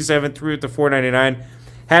 737373 with the $4.99.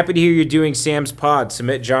 Happy to hear you're doing Sam's Pod.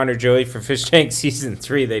 Submit John or Joey for Fish Tank Season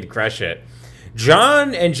 3. They'd crush it.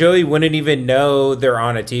 John and Joey wouldn't even know they're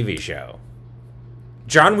on a TV show.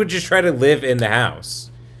 John would just try to live in the house.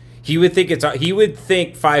 He would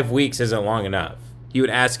think 5 weeks isn't long enough. He would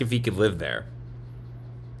ask if he could live there.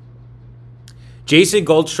 Jason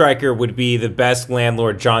Goldstriker would be the best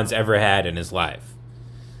landlord John's ever had in his life.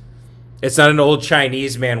 It's not an old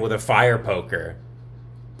Chinese man with a fire poker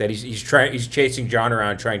that he's chasing John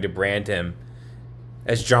around trying to brand him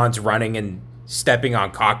As John's running and stepping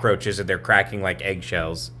on cockroaches and they're cracking like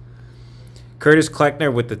eggshells. Curtis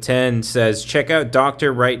Kleckner with the 10 says, check out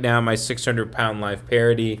Doctor Right Now, my 600-pound life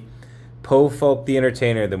parody. Po Folk the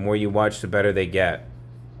Entertainer, the more you watch, the better they get.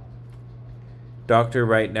 Doctor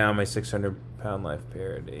Right Now, my 600-pound life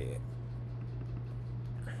parody.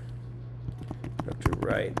 Doctor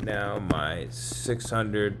Right Now, my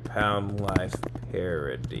 600-pound life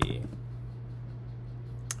parody.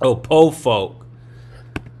 Oh, Po Folk.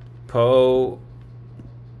 Po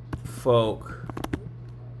Folk.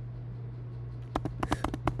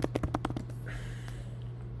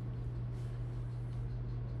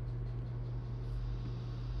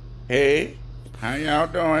 Hey, how y'all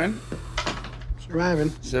doing?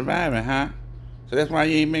 Surviving. Surviving, huh? So that's why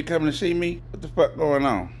you ain't been coming to see me? What the fuck going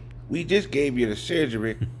on? We just gave you the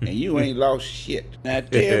surgery, and you ain't lost shit. Now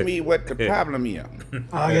tell me what the problem is.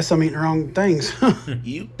 I guess I'm eating the wrong things.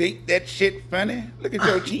 You think that shit funny? Look at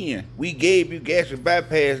your chin. We gave you gastric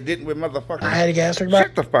bypass, didn't we, motherfucker? I had a gastric bypass.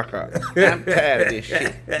 Shut the fuck up. I'm tired of this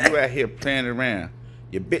shit. You out here playing around.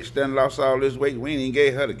 Your bitch done lost all this weight. We ain't even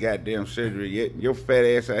gave her the goddamn surgery yet. Your fat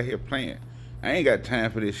ass out here playing. I ain't got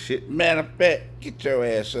time for this shit. Matter of fact, get your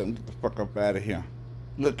ass up and get the fuck up out of here.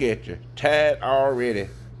 Look at you. Tired already.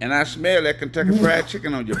 And I smell that Kentucky Fried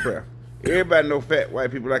Chicken on your breath. Everybody know fat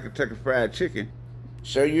white people like Kentucky Fried Chicken.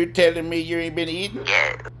 So you're telling me you ain't been eating?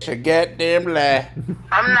 Yeah. It's a goddamn lie.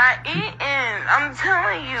 I'm not eating. I'm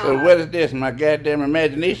telling you. So what is this, my goddamn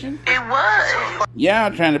imagination? It was.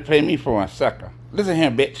 Y'all trying to play me for a sucker. Listen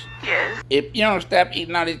here, bitch. Yes. If you don't stop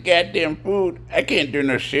eating all this goddamn food, I can't do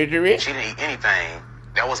no surgery. She didn't eat anything.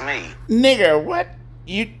 That was me. Nigga, what?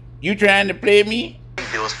 You trying to play me?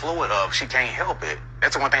 There was fluid up. She can't help it.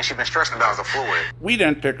 That's the one thing she been stressing about is the fluid. We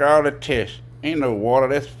done took all the tests. Ain't no water,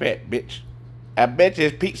 that's fat, bitch. I bet you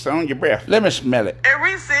it's pizza on your breath. Let me smell it.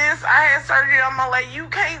 Ever since I had surgery on my leg, you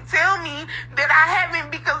can't tell me that I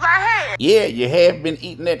haven't because I had. Yeah, you have been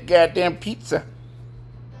eating that goddamn pizza.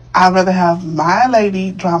 I'd rather have my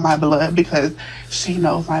lady draw my blood because she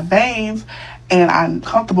knows my veins and I'm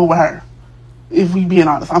comfortable with her. If we being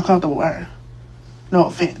honest, I'm comfortable with her. No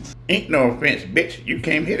offense. Ain't no offense, bitch. You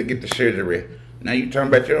came here to get the surgery. Now you talking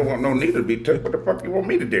about you don't want no needle to be took. What the fuck you want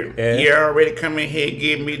me to do? Yeah. You already come in here and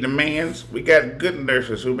give me demands. We got good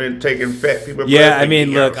nurses who've been taking fat people. Yeah, I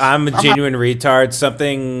mean, look, I'm a genuine retard.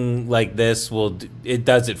 Something like this it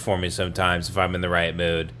does it for me sometimes if I'm in the right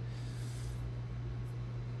mood.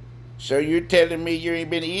 So you're telling me you ain't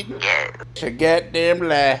been eating? Yeah. It's a goddamn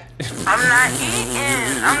lie. I'm not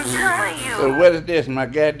eating. I'm telling you. So what is this, my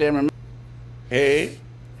goddamn... Hey,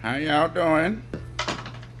 how y'all doing?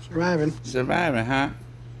 Surviving. Surviving, huh?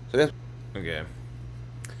 So that's... Okay.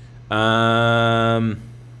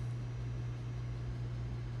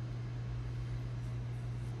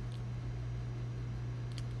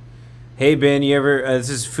 Hey Ben, you ever? This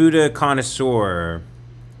is Fuda Connoisseur,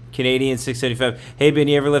 Canadian 675. Hey Ben,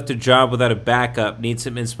 you ever left a job without a backup? Need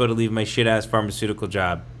some inspo to leave my shit ass pharmaceutical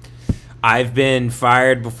job. I've been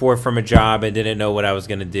fired before from a job and didn't know what I was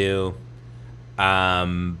gonna do.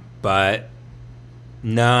 But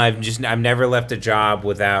no, I've never left a job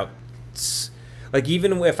without, like,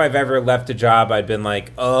 even if I've ever left a job, I've been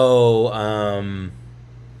like,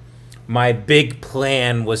 my big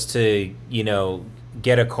plan was to,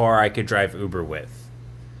 get a car I could drive Uber with.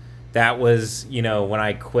 That was, when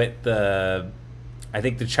I quit the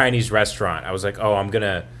Chinese restaurant, I was like,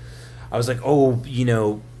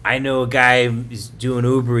 I know a guy who's doing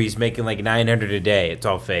Uber, he's making like $900 a day. It's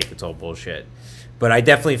all fake, it's all bullshit. But I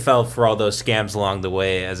definitely fell for all those scams along the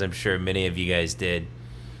way, as I'm sure many of you guys did.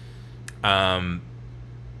 Need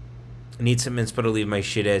some inspo to leave my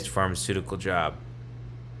shit-ass pharmaceutical job.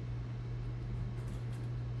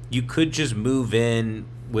 You could just move in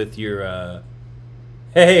with your,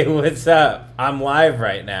 Hey, what's up? I'm live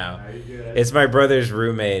right now. It's my brother's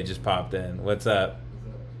roommate just popped in. What's up?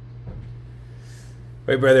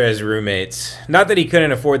 My brother has roommates. Not that he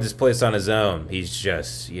couldn't afford this place on his own. He's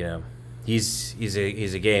just, he's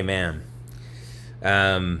a gay man.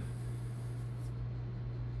 I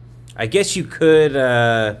guess you could.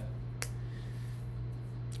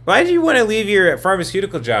 Why do you want to leave your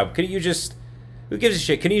pharmaceutical job? Couldn't you just? Who gives a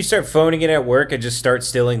shit? Couldn't you start phoning it at work and just start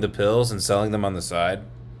stealing the pills and selling them on the side?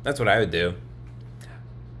 That's what I would do.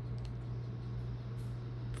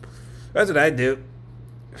 That's what I'd do.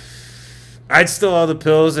 I'd steal all the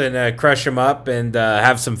pills and crush them up and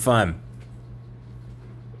have some fun.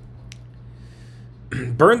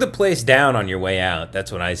 Burn the place down on your way out.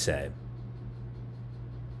 That's what I say.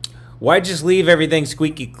 Why just leave everything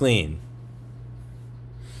squeaky clean?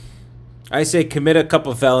 I say commit a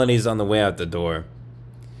couple felonies on the way out the door.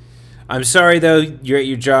 I'm sorry, though, you're at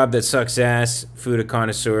your job that sucks ass. Food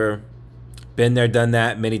connoisseur. Been there, done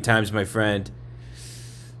that many times, my friend.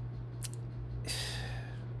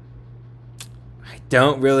 I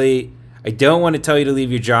don't want to tell you to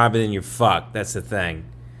leave your job and then you're fucked. That's the thing.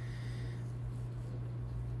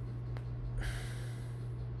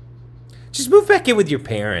 Just move back in with your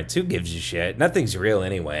parents. Who gives a shit? Nothing's real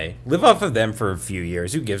anyway. Live off of them for a few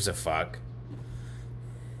years. Who gives a fuck?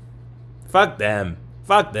 Fuck them.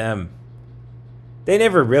 Fuck them. They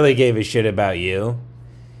never really gave a shit about you.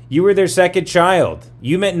 You were their second child.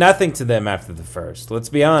 You meant nothing to them after the first. Let's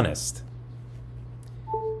be honest.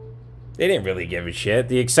 They didn't really give a shit.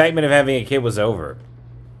 The excitement of having a kid was over.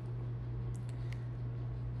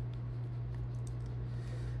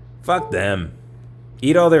 Fuck them.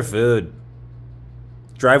 Eat all their food.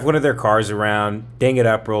 Drive one of their cars around, ding it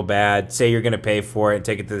up real bad, say you're going to pay for it, and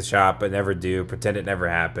take it to the shop, but never do. Pretend it never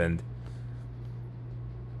happened.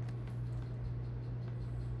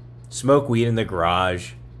 Smoke weed in the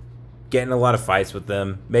garage. Get in a lot of fights with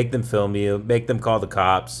them. Make them film you. Make them call the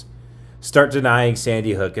cops. Start denying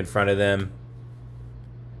Sandy Hook in front of them.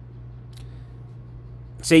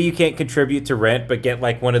 Say you can't contribute to rent, but get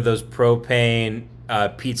like one of those propane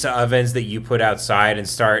pizza ovens that you put outside and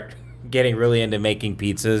start getting really into making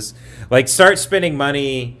pizzas. Like, start spending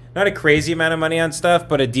money, not a crazy amount of money on stuff,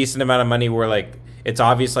 but a decent amount of money where, like, it's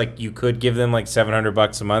obvious, like, you could give them, like,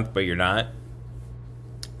 $700 a month, but you're not.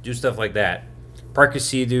 Do stuff like that. Park a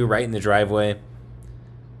Sea-Doo right in the driveway.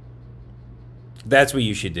 That's what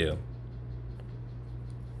you should do.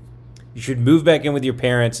 You should move back in with your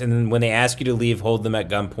parents, and then when they ask you to leave, hold them at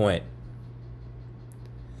gunpoint.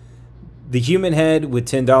 The Human Head with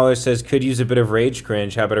 $10 says, could use a bit of rage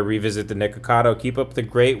cringe. How about a revisit the Nikocado? Keep up the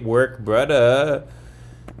great work, brother.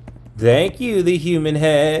 Thank you, The Human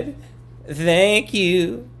Head. Thank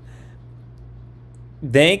you.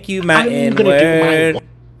 Thank you, my N-word.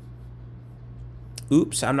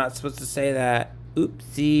 Oops, I'm not supposed to say that.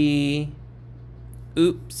 Oopsie.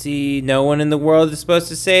 Oopsie. No one in the world is supposed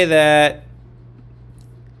to say that.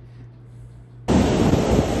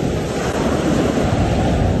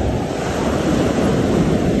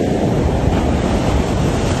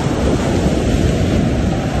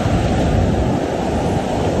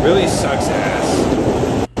 Really sucks ass.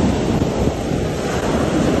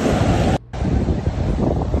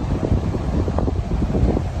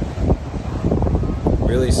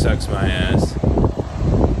 Really sucks my ass.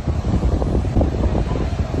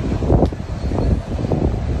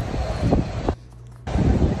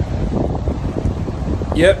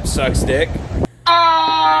 Yep, sucks dick.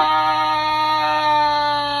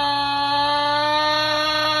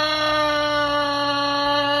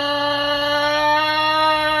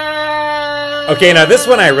 Okay, now this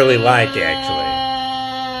one I really like, actually.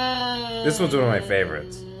 This one's one of my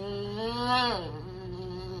favorites.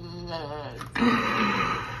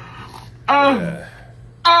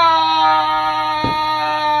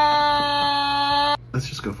 Let's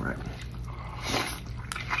just go for it.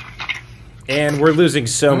 And we're losing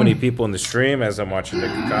so many people in the stream as I'm watching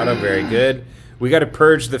Nikocado. Very good. We got to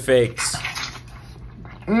purge the fakes.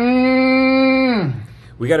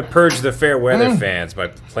 We got to purge the fair weather fans by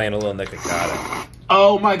playing a little Nikocado.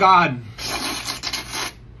 Oh my god.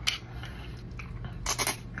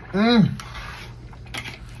 I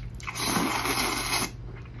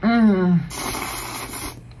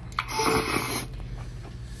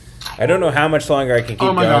don't know how much longer I can keep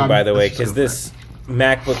going, God. by the way, because this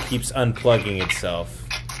MacBook keeps unplugging itself.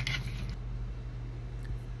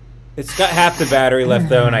 It's got half the battery left,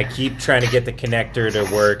 though, and I keep trying to get the connector to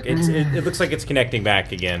work. It looks like it's connecting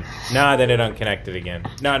back again. Nah, then it unconnected again.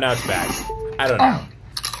 No, now it's back. I don't know.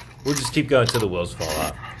 We'll just keep going until the wheels fall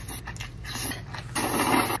off.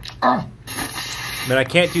 But I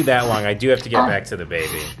can't do that long. I do have to get back to the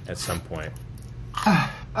baby at some point.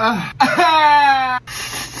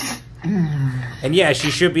 And yeah, she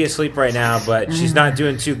should be asleep right now, but she's not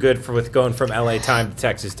doing too good with going from LA time to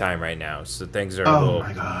Texas time right now. So things are a little...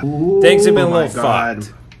 my god. Things have been a little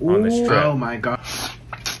fucked on this trip. Oh my god.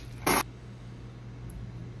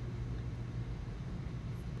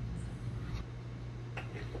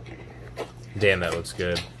 Damn, that looks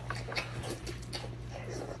good.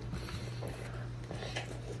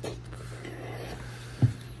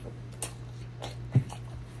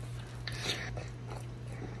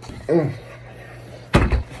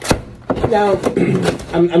 Now,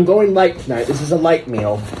 I'm going light tonight. This is a light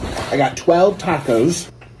meal. I got 12 tacos.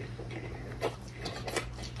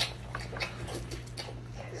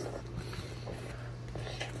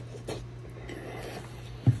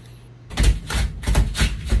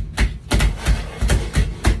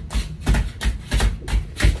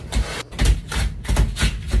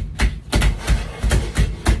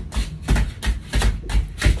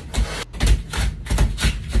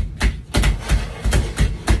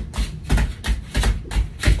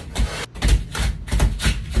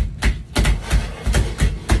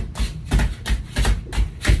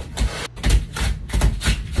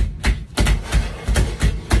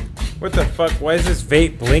 What the fuck? Why is this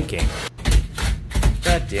vape blinking?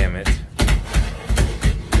 God damn it.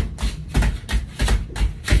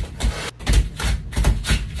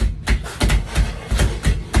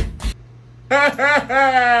 Why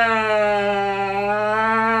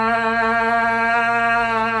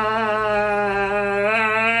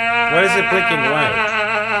is it blinking white?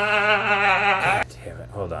 God damn it.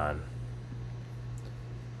 Hold on.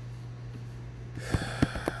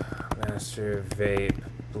 Master vape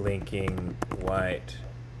blinking white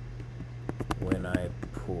when I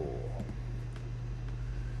pull.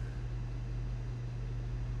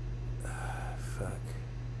 Fuck.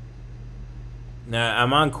 Now,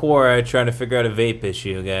 I'm on Quora trying to figure out a vape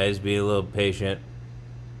issue, guys. Be a little patient.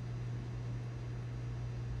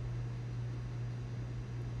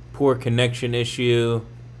 Poor connection issue.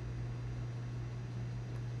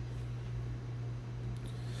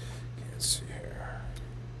 Let's see here.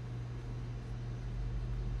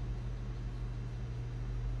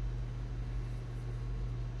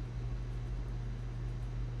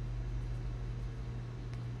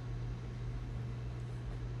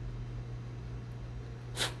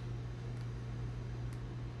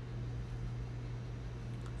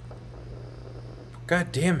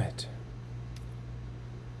 God damn it.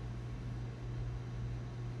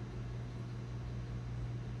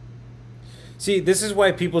 See, this is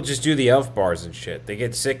why people just do the elf bars and shit. They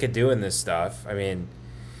get sick of doing this stuff. I mean,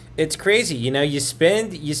 it's crazy. You know, you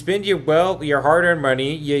spend your hard-earned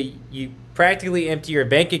money. You practically empty your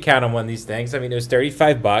bank account on one of these things. I mean, it was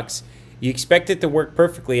 $35. You expect it to work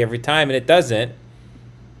perfectly every time, and it doesn't.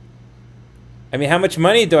 I mean, how much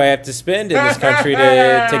money do I have to spend in this country to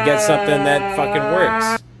get something that fucking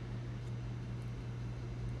works?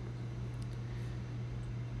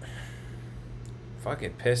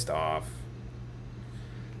 Fucking pissed off.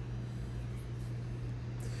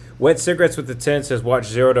 Wet Cigarettes with the 10 says, watch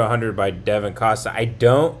 0 to 100 by Devin Costa. I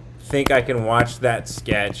don't think I can watch that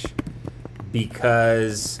sketch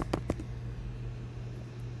because...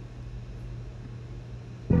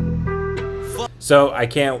 So, I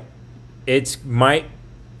can't...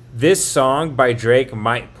 This song by Drake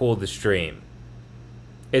might pull the stream.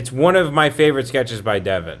 It's one of my favorite sketches by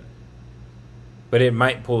Devin. But it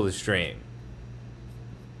might pull the stream.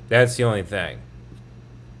 That's the only thing.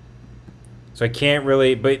 So I can't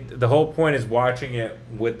really, but the whole point is watching it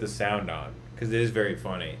with the sound on, because it is very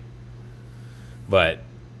funny. But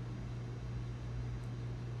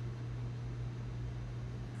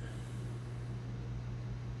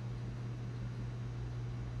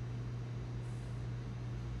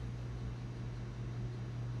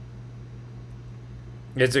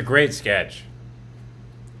it's a great sketch.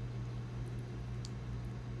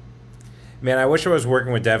 Man, I wish I was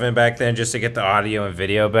working with Devin back then just to get the audio and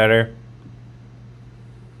video better.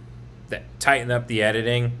 Tighten up the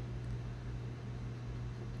editing.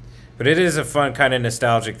 But it is a fun kind of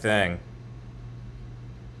nostalgic thing.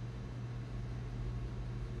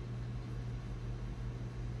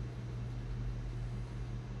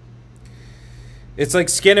 It's like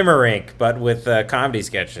Skinamarink, but with comedy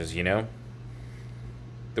sketches, you know?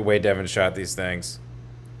 The way Devin shot these things.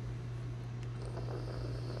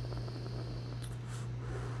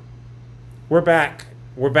 We're back.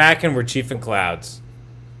 We're back and we're chiefing clouds.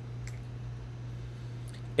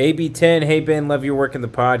 AB10, hey Ben, love your work in the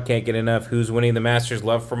pod. Can't get enough. Who's winning the Masters?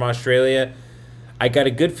 Love from Australia. I got a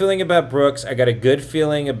good feeling about Brooks. I got a good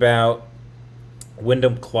feeling about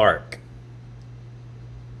Wyndham Clark.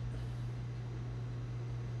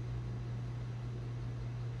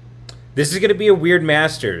 This is going to be a weird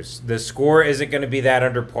Masters. The score isn't going to be that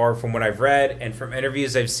under par from what I've read, and from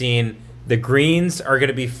interviews I've seen, the greens are going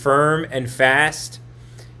to be firm and fast.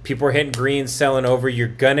 People are hitting greens, selling over. You're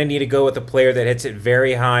going to need to go with a player that hits it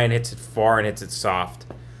very high and hits it far and hits it soft.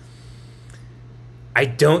 I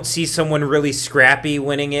don't see someone really scrappy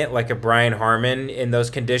winning it like a Brian Harman in those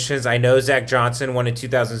conditions. I know Zach Johnson won in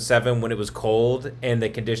 2007 when it was cold and the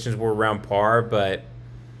conditions were around par, but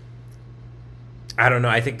I don't know.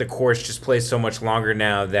 I think the course just plays so much longer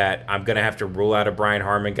now that I'm going to have to rule out a Brian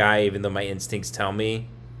Harman guy, even though my instincts tell me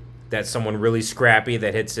that someone really scrappy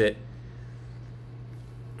that hits it.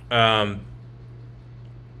 I'm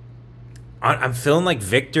feeling like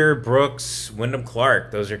Victor, Brooks, Wyndham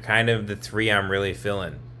Clark. Those are kind of the three I'm really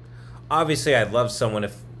feeling. Obviously, I'd love someone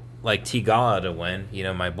like T. Gala to win, you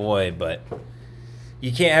know, my boy, but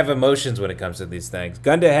you can't have emotions when it comes to these things.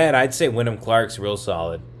 Gun to head, I'd say Wyndham Clark's real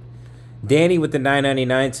solid. Danny with the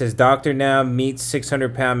 $9.99 says, Doctor now meets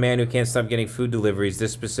 600-pound man who can't stop getting food deliveries.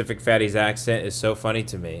 This specific fatty's accent is so funny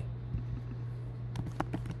to me.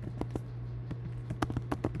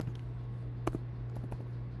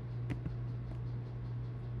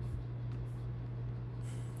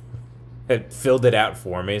 It filled it out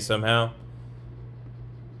for me somehow.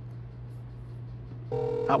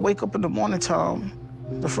 I wake up in the morning time.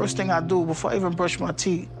 The first thing I do before I even brush my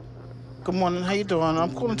teeth. Good morning, how you doing?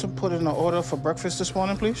 I'm calling to put in an order for breakfast this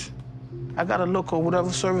morning, please. I gotta look or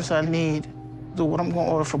whatever service I need, do what I'm gonna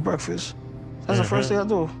order for breakfast. That's the first thing I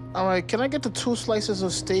do. All right, can I get the 2 slices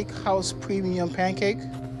of Steakhouse Premium Pancake?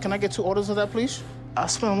 Can I get 2 orders of that, please? I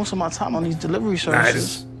spend most of my time on these delivery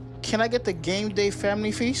services. Nice. Can I get the Game Day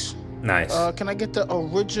Family Feast? Nice. Can I get the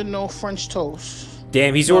original French toast?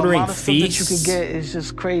 Damn, he's The ordering amount of stuff that you feasts. can get is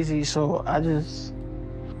just crazy, so I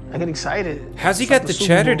get excited. How's he It's got like the Super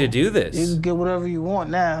cheddar Bowl. to do this? You can get whatever you want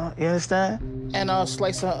now, you understand? And a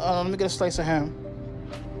slice of, let me get a slice of ham.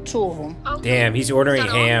 2 of them. Damn, he's ordering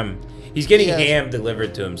ham. He's getting Yes. ham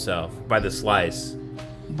delivered to himself by the slice.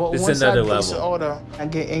 But This is once another I place an level. order, I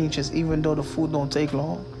get anxious even though the food don't take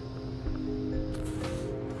long.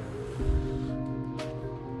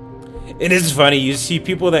 It is funny. You see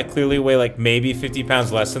people that clearly weigh like maybe 50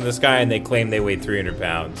 pounds less than this guy, and they claim they weigh 300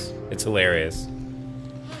 pounds. It's hilarious.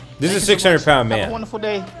 This is a 600-pound Have a man. wonderful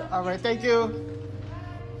day. All right, thank you.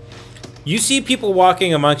 You see people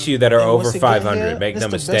walking amongst you that are And over once again 500. here, Make this no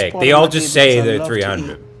the best mistake. part They of all my just day say because I they're love to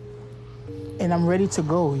 300. And I'm ready to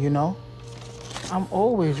go, you know? I'm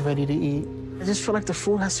always ready to eat. I just feel like the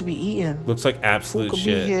food has to be eaten. Looks like Food absolute could be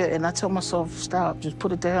shit. here, and I tell myself, stop, just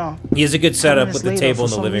put it down. He has a good 10 setup minutes with the later, table for in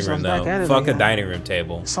the some living reason, room, I'm back though. at it Fuck a again. dining room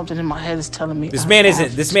table. Something in my head is telling me This I man have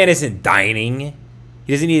isn't. This man isn't dining.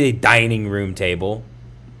 He doesn't need a dining room table.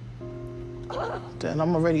 Then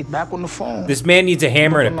I'm already back on the phone. This man needs a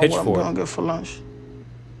hammer and a Looking at what pitchfork. I'm gonna get for lunch.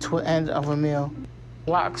 To an end of a meal.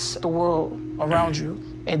 Blocks the world around you.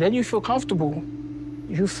 And then you feel comfortable.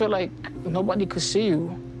 You feel like nobody could see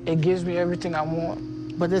you. It gives me everything I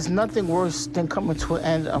want. But there's nothing worse than coming to an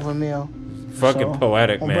end of a meal. Fucking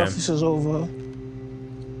poetic, when man. breakfast is over.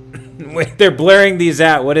 Wait, they're blurring these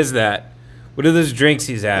out. What is that? What are those drinks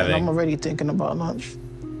he's And I'm having? already thinking about lunch.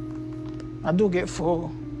 I do get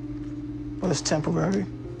full, but it's temporary.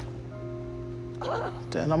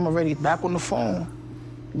 Then I'm already back on the phone,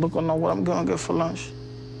 looking at what I'm gonna get for lunch.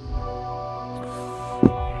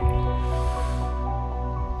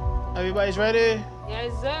 Everybody's ready?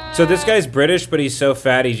 Yes, sir. So this guy's British, but he's so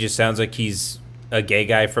fat he just sounds like he's a gay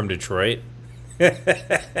guy from Detroit.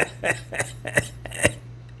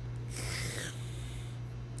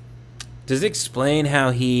 Does it explain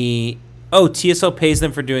how he... Oh, TSL pays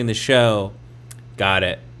them for doing the show. Got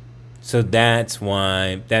it. So that's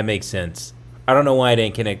why... That makes sense. I don't know why I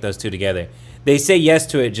didn't connect those two together. They say yes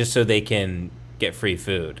to it just so they can get free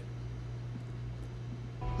food.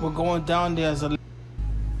 We're going down there as a...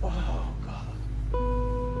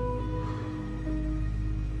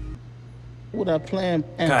 Would I plan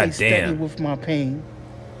and God be steady damn. with my pain?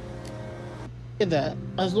 That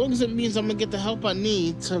as long as it means I'm gonna get the help I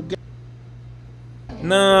need to get.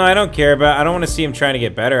 No, I don't care about... I don't want to see him trying to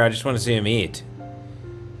get better. I just want to see him eat.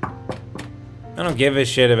 I don't give a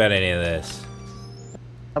shit about any of this.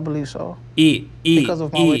 I believe so. Eat, Because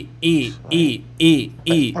of my weight. eat,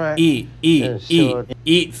 Right. eat, Yeah, sure.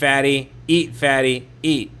 eat, fatty,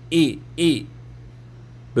 eat.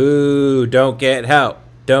 Boo, don't get help,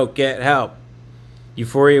 don't get help.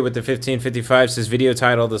 Euphoria with the 1555 says video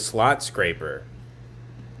title The Slot Scraper.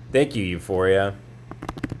 Thank you, Euphoria.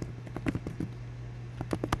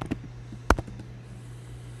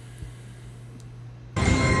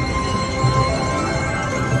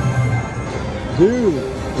 Dude,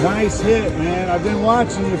 nice hit, man. I've been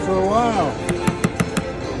watching you for a while.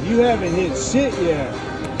 You haven't hit shit yet.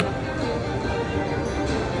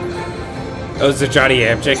 Oh, it's the Johnny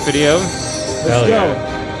Abject video? Let's Hell go.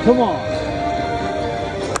 yeah. Come on.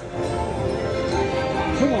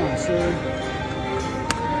 Come on, sir.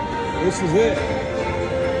 This is it.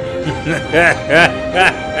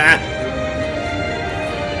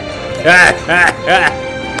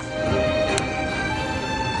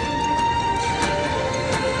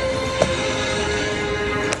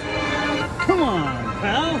 Come on,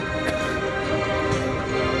 pal.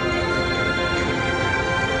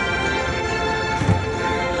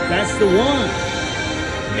 That's the one.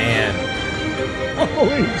 Man.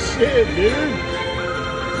 Holy shit, dude.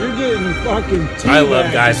 You're getting fucking I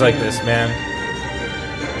love guys like man. this, man.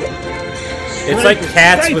 It's like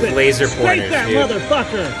cats Scrape with it. laser Scrape pointers, that dude.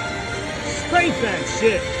 motherfucker. Scrape that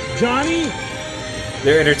shit, Johnny.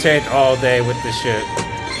 They're entertained all day with this shit.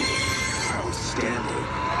 Outstanding.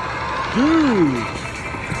 Dude.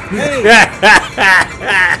 Hey.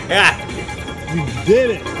 You did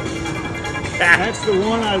it. That's the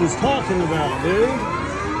one I was talking about, dude.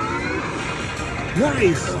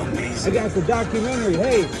 Nice. I got the documentary.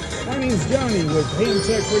 Hey, My name's Johnny with Ham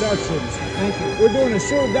Check Productions. Thank you. We're doing a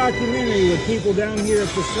short documentary with people down here at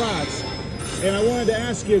the slots. And I wanted to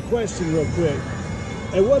ask you a question real quick.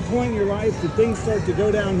 At what point in your life did things start to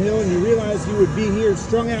go downhill and you realized you would be here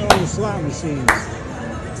strung out on the slot machines?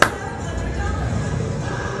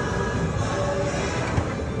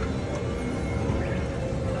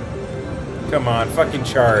 Come on, fucking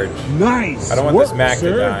charge. Nice. I don't want work, this Mac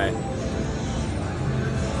sir. to die.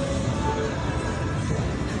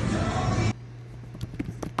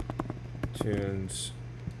 Tunes,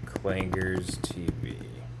 Clangers TV.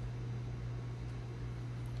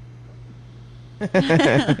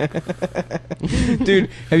 Dude,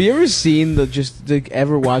 have you ever seen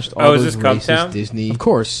ever watched all is those this racist Cumtown? Disney? Of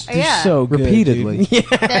course. Oh, yeah. So good, Repeatedly. dude.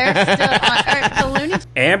 They're still on, the Looney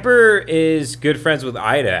Amber is good friends with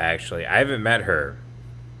Ida, actually. I haven't met her,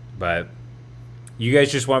 but you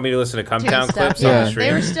guys just want me to listen to Tunes Cumtown stuff. clips Yeah, on the stream?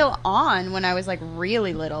 they were still on when I was like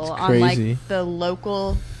really little on crazy. like the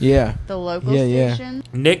local. Yeah. The local Yeah. station.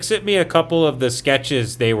 Nick sent me a couple of the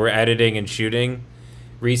sketches they were editing and shooting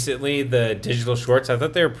recently, the digital shorts. I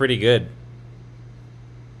thought they were pretty good.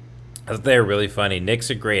 I thought they were really funny.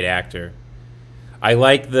 Nick's a great actor. I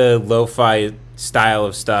like the lo-fi style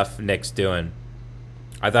of stuff Nick's doing.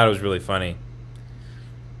 I thought it was really funny.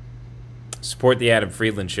 Support the Adam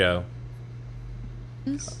Friedland show.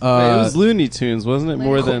 it was Looney Tunes, wasn't it?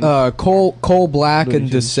 More than Cole Black Looney and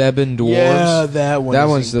the Tunes. Seven Dwarves. Yeah, that one That is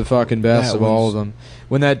one's the fucking best that of all one's- of them.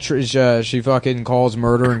 When that she fucking calls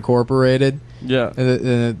Murder Incorporated. Yeah.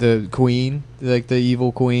 And the queen, like the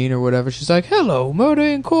evil queen or whatever, she's like, "Hello, Murder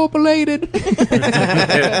Incorporated,"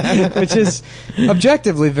 which is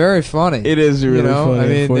objectively very funny. It is really funny, I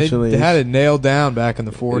mean, unfortunately. they had it nailed down back in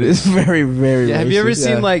the 40s. It is very, very Yeah, Have you ever racist.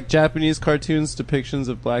 seen Yeah. like Japanese cartoons depictions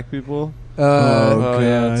of black people? Oh,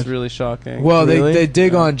 yeah, it's God. really shocking. Well, Really? they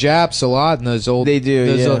dig on Japs a lot in those old. They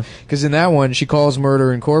do, yeah. Because in that one, she calls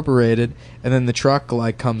Murder Incorporated, and then the truck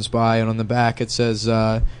like comes by, and on the back it says,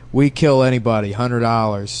 "We kill anybody,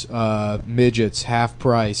 $100. Midgets half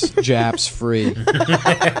price, Japs free."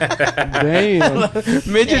 Damn.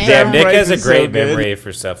 Midgets Damn, half Nick price has a is so great good. memory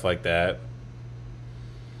for stuff like that.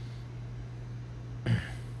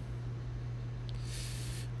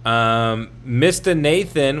 Mr.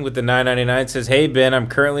 Nathan with the $9.99 says, "Hey Ben, I'm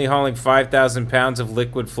currently hauling 5,000 pounds of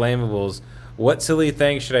liquid flammables. What silly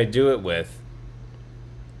thing should I do it with?"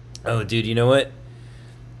 Oh, dude, you know what?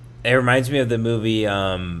 It reminds me of the movie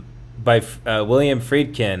by William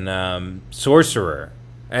Friedkin, Sorcerer.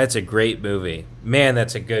 That's a great movie. Man,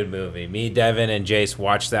 that's a good movie. Me, Devin, and Jace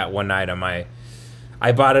watched that one night on my...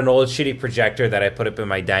 I bought an old shitty projector that I put up in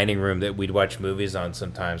my dining room that we'd watch movies on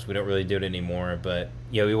sometimes. We don't really do it anymore, but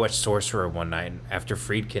yeah, we watched Sorcerer one night after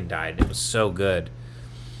Friedkin died. It was so good.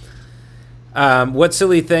 What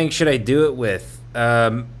silly thing should I do it with?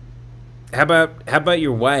 How about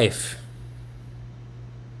your wife?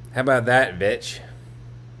 How about that, bitch?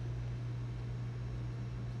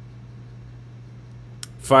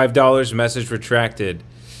 $5 message retracted.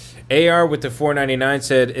 AR with the $4.99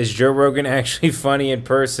 said, "Is Joe Rogan actually funny in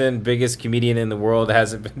person? Biggest comedian in the world,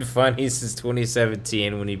 hasn't been funny since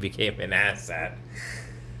 2017 when he became an asset."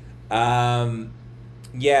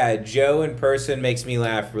 Yeah, Joe in person makes me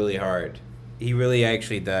laugh really hard. He really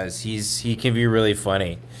actually does. He can be really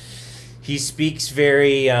funny. He speaks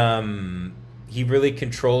very he really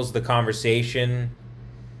controls the conversation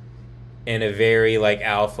in a very like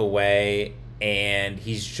alpha way, and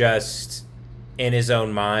he's just in his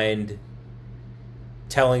own mind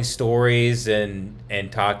telling stories and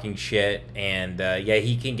talking shit, and yeah,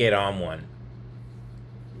 he can get on one.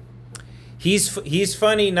 He's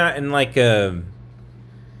funny, not in like a,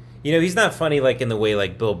 you know, he's not funny like in the way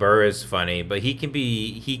like Bill Burr is funny, but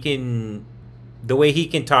the way he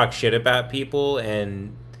can talk shit about people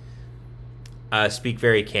and speak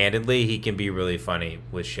very candidly, he can be really funny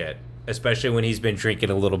with shit, especially when he's been drinking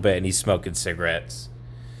a little bit and he's smoking cigarettes.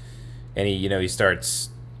 And he starts,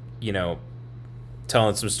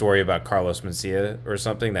 telling some story about Carlos Mencia or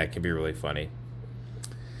something that can be really funny.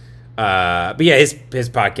 But yeah, his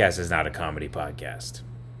podcast is not a comedy podcast.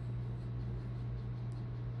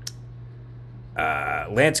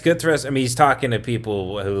 Lance Goodthrust, I mean, he's talking to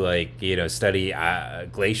people who study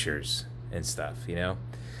glaciers and stuff.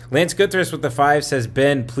 Lance Goodthrust with the 5 says,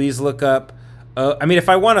 "Ben, please look up." I mean, if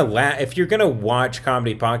I want to laugh, if you're gonna watch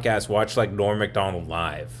comedy podcasts, watch like Norm Macdonald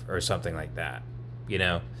Live or something like that.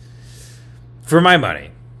 For my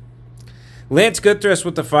money. Lance Goodthrust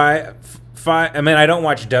with the 5. I mean, I don't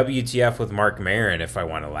watch WTF with Mark Maron if I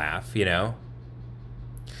want to laugh.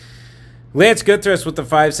 Lance Goodthrust with the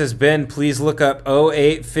 5 says, Ben, please look up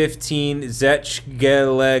 0815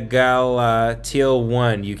 Zechgelegala Teal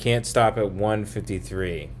 1. You can't stop at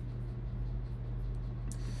 153.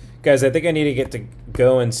 Guys, I think I need to get to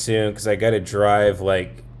going soon because I got to drive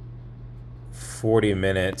like 40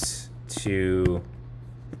 minutes to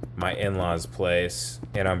my in-laws' place.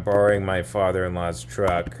 And I'm borrowing my father-in-law's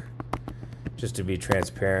truck just to be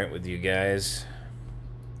transparent with you guys.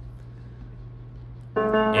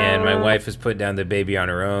 And my wife has put down the baby on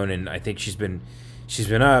her own, and I think she's been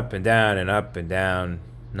up and down and up and down,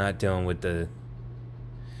 not dealing with the.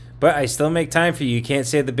 But I still make time for you. You can't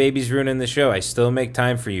say the baby's ruining the show. I still make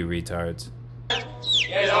time for you, retards. Guten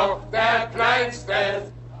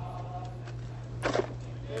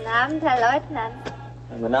Abend, Herr Leutnant.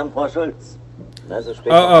 Guten Abend, Frau Schulz.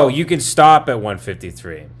 Oh, you can stop at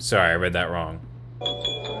 153. Sorry, I read that wrong. Come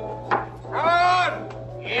on!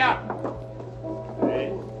 Yeah.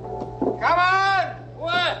 Come on!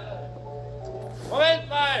 Ruhe! Moment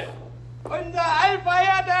mal! Unser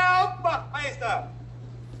allverehrter Hauptwachtmeister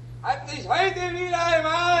hat sich heute wieder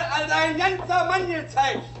einmal als ein ganzer Mann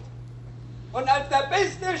gezeigt und als der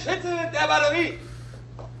beste Schütze der Batterie.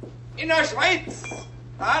 In der Schweiz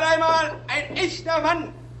hat einmal ein echter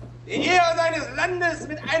Mann die Ehre seines Landes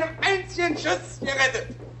mit einem einzigen Schuss gerettet.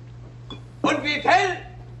 Und wie Tell,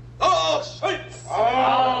 so auch Schulz.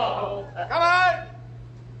 Oh. Come on!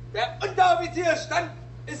 Der Unteroffiziersstand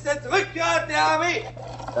ist das Rückgrat der Armee.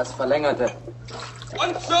 Das Verlängerte.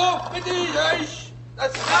 Und so bitte ich euch,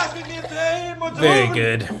 das Straßenglied zu erheben und zu Very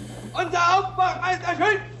rufen. good. Unser Hauptwachtmeister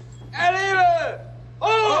Schulz, er lebe!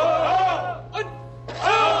 Oh! Und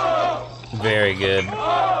oh! Very good.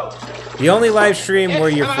 The only live stream where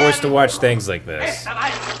you're forced to watch things like this.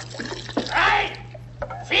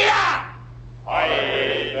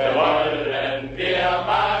 Heute wollen wir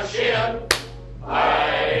marschieren.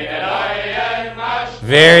 Einen neuen Marsch.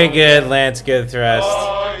 Very good, Lance Goodthrust.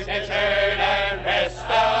 Durch den schönen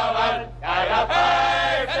Westerwald. Ja,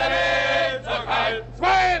 pfeift der Wind so kalt.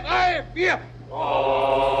 2, 3, 4.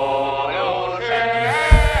 Oh, du schöner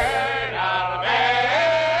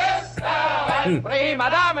Westerwald. Prima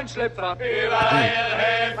Damenschlüpfer. Überall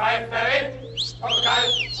pfeift der Wind so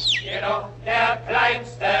kalt. Jedoch der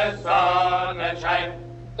kleinste Sonnenschein.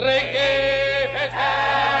 Trink mit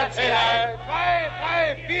Herz hinein. 2,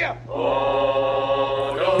 3, 4.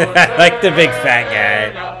 Oh, I like the big fat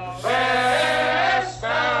guy.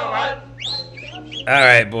 All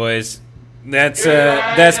right, boys. That's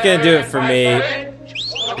gonna do it for me.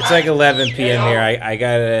 It's like 11 p.m. here. I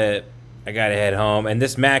gotta head home. And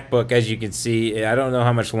this MacBook, as you can see, I don't know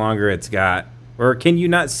how much longer it's got. Or can you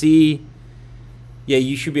not see? Yeah,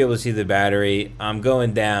 you should be able to see the battery. I'm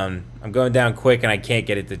going down. I'm going down quick, and I can't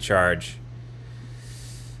get it to charge.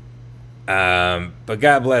 But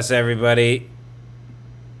God bless everybody.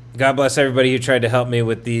 God bless everybody who tried to help me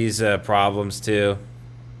with these problems too.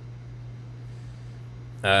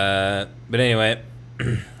 But anyway,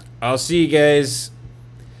 I'll see you guys.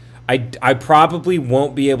 I probably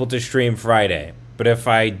won't be able to stream Friday, but if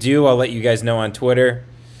I do, I'll let you guys know on Twitter.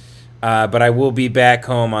 But I will be back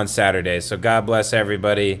home on Saturday. So God bless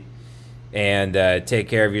everybody, and take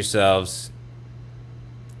care of yourselves.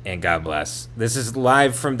 And God bless. This is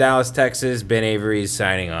live from Dallas, Texas. Ben Avery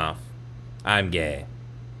signing off. I'm gay.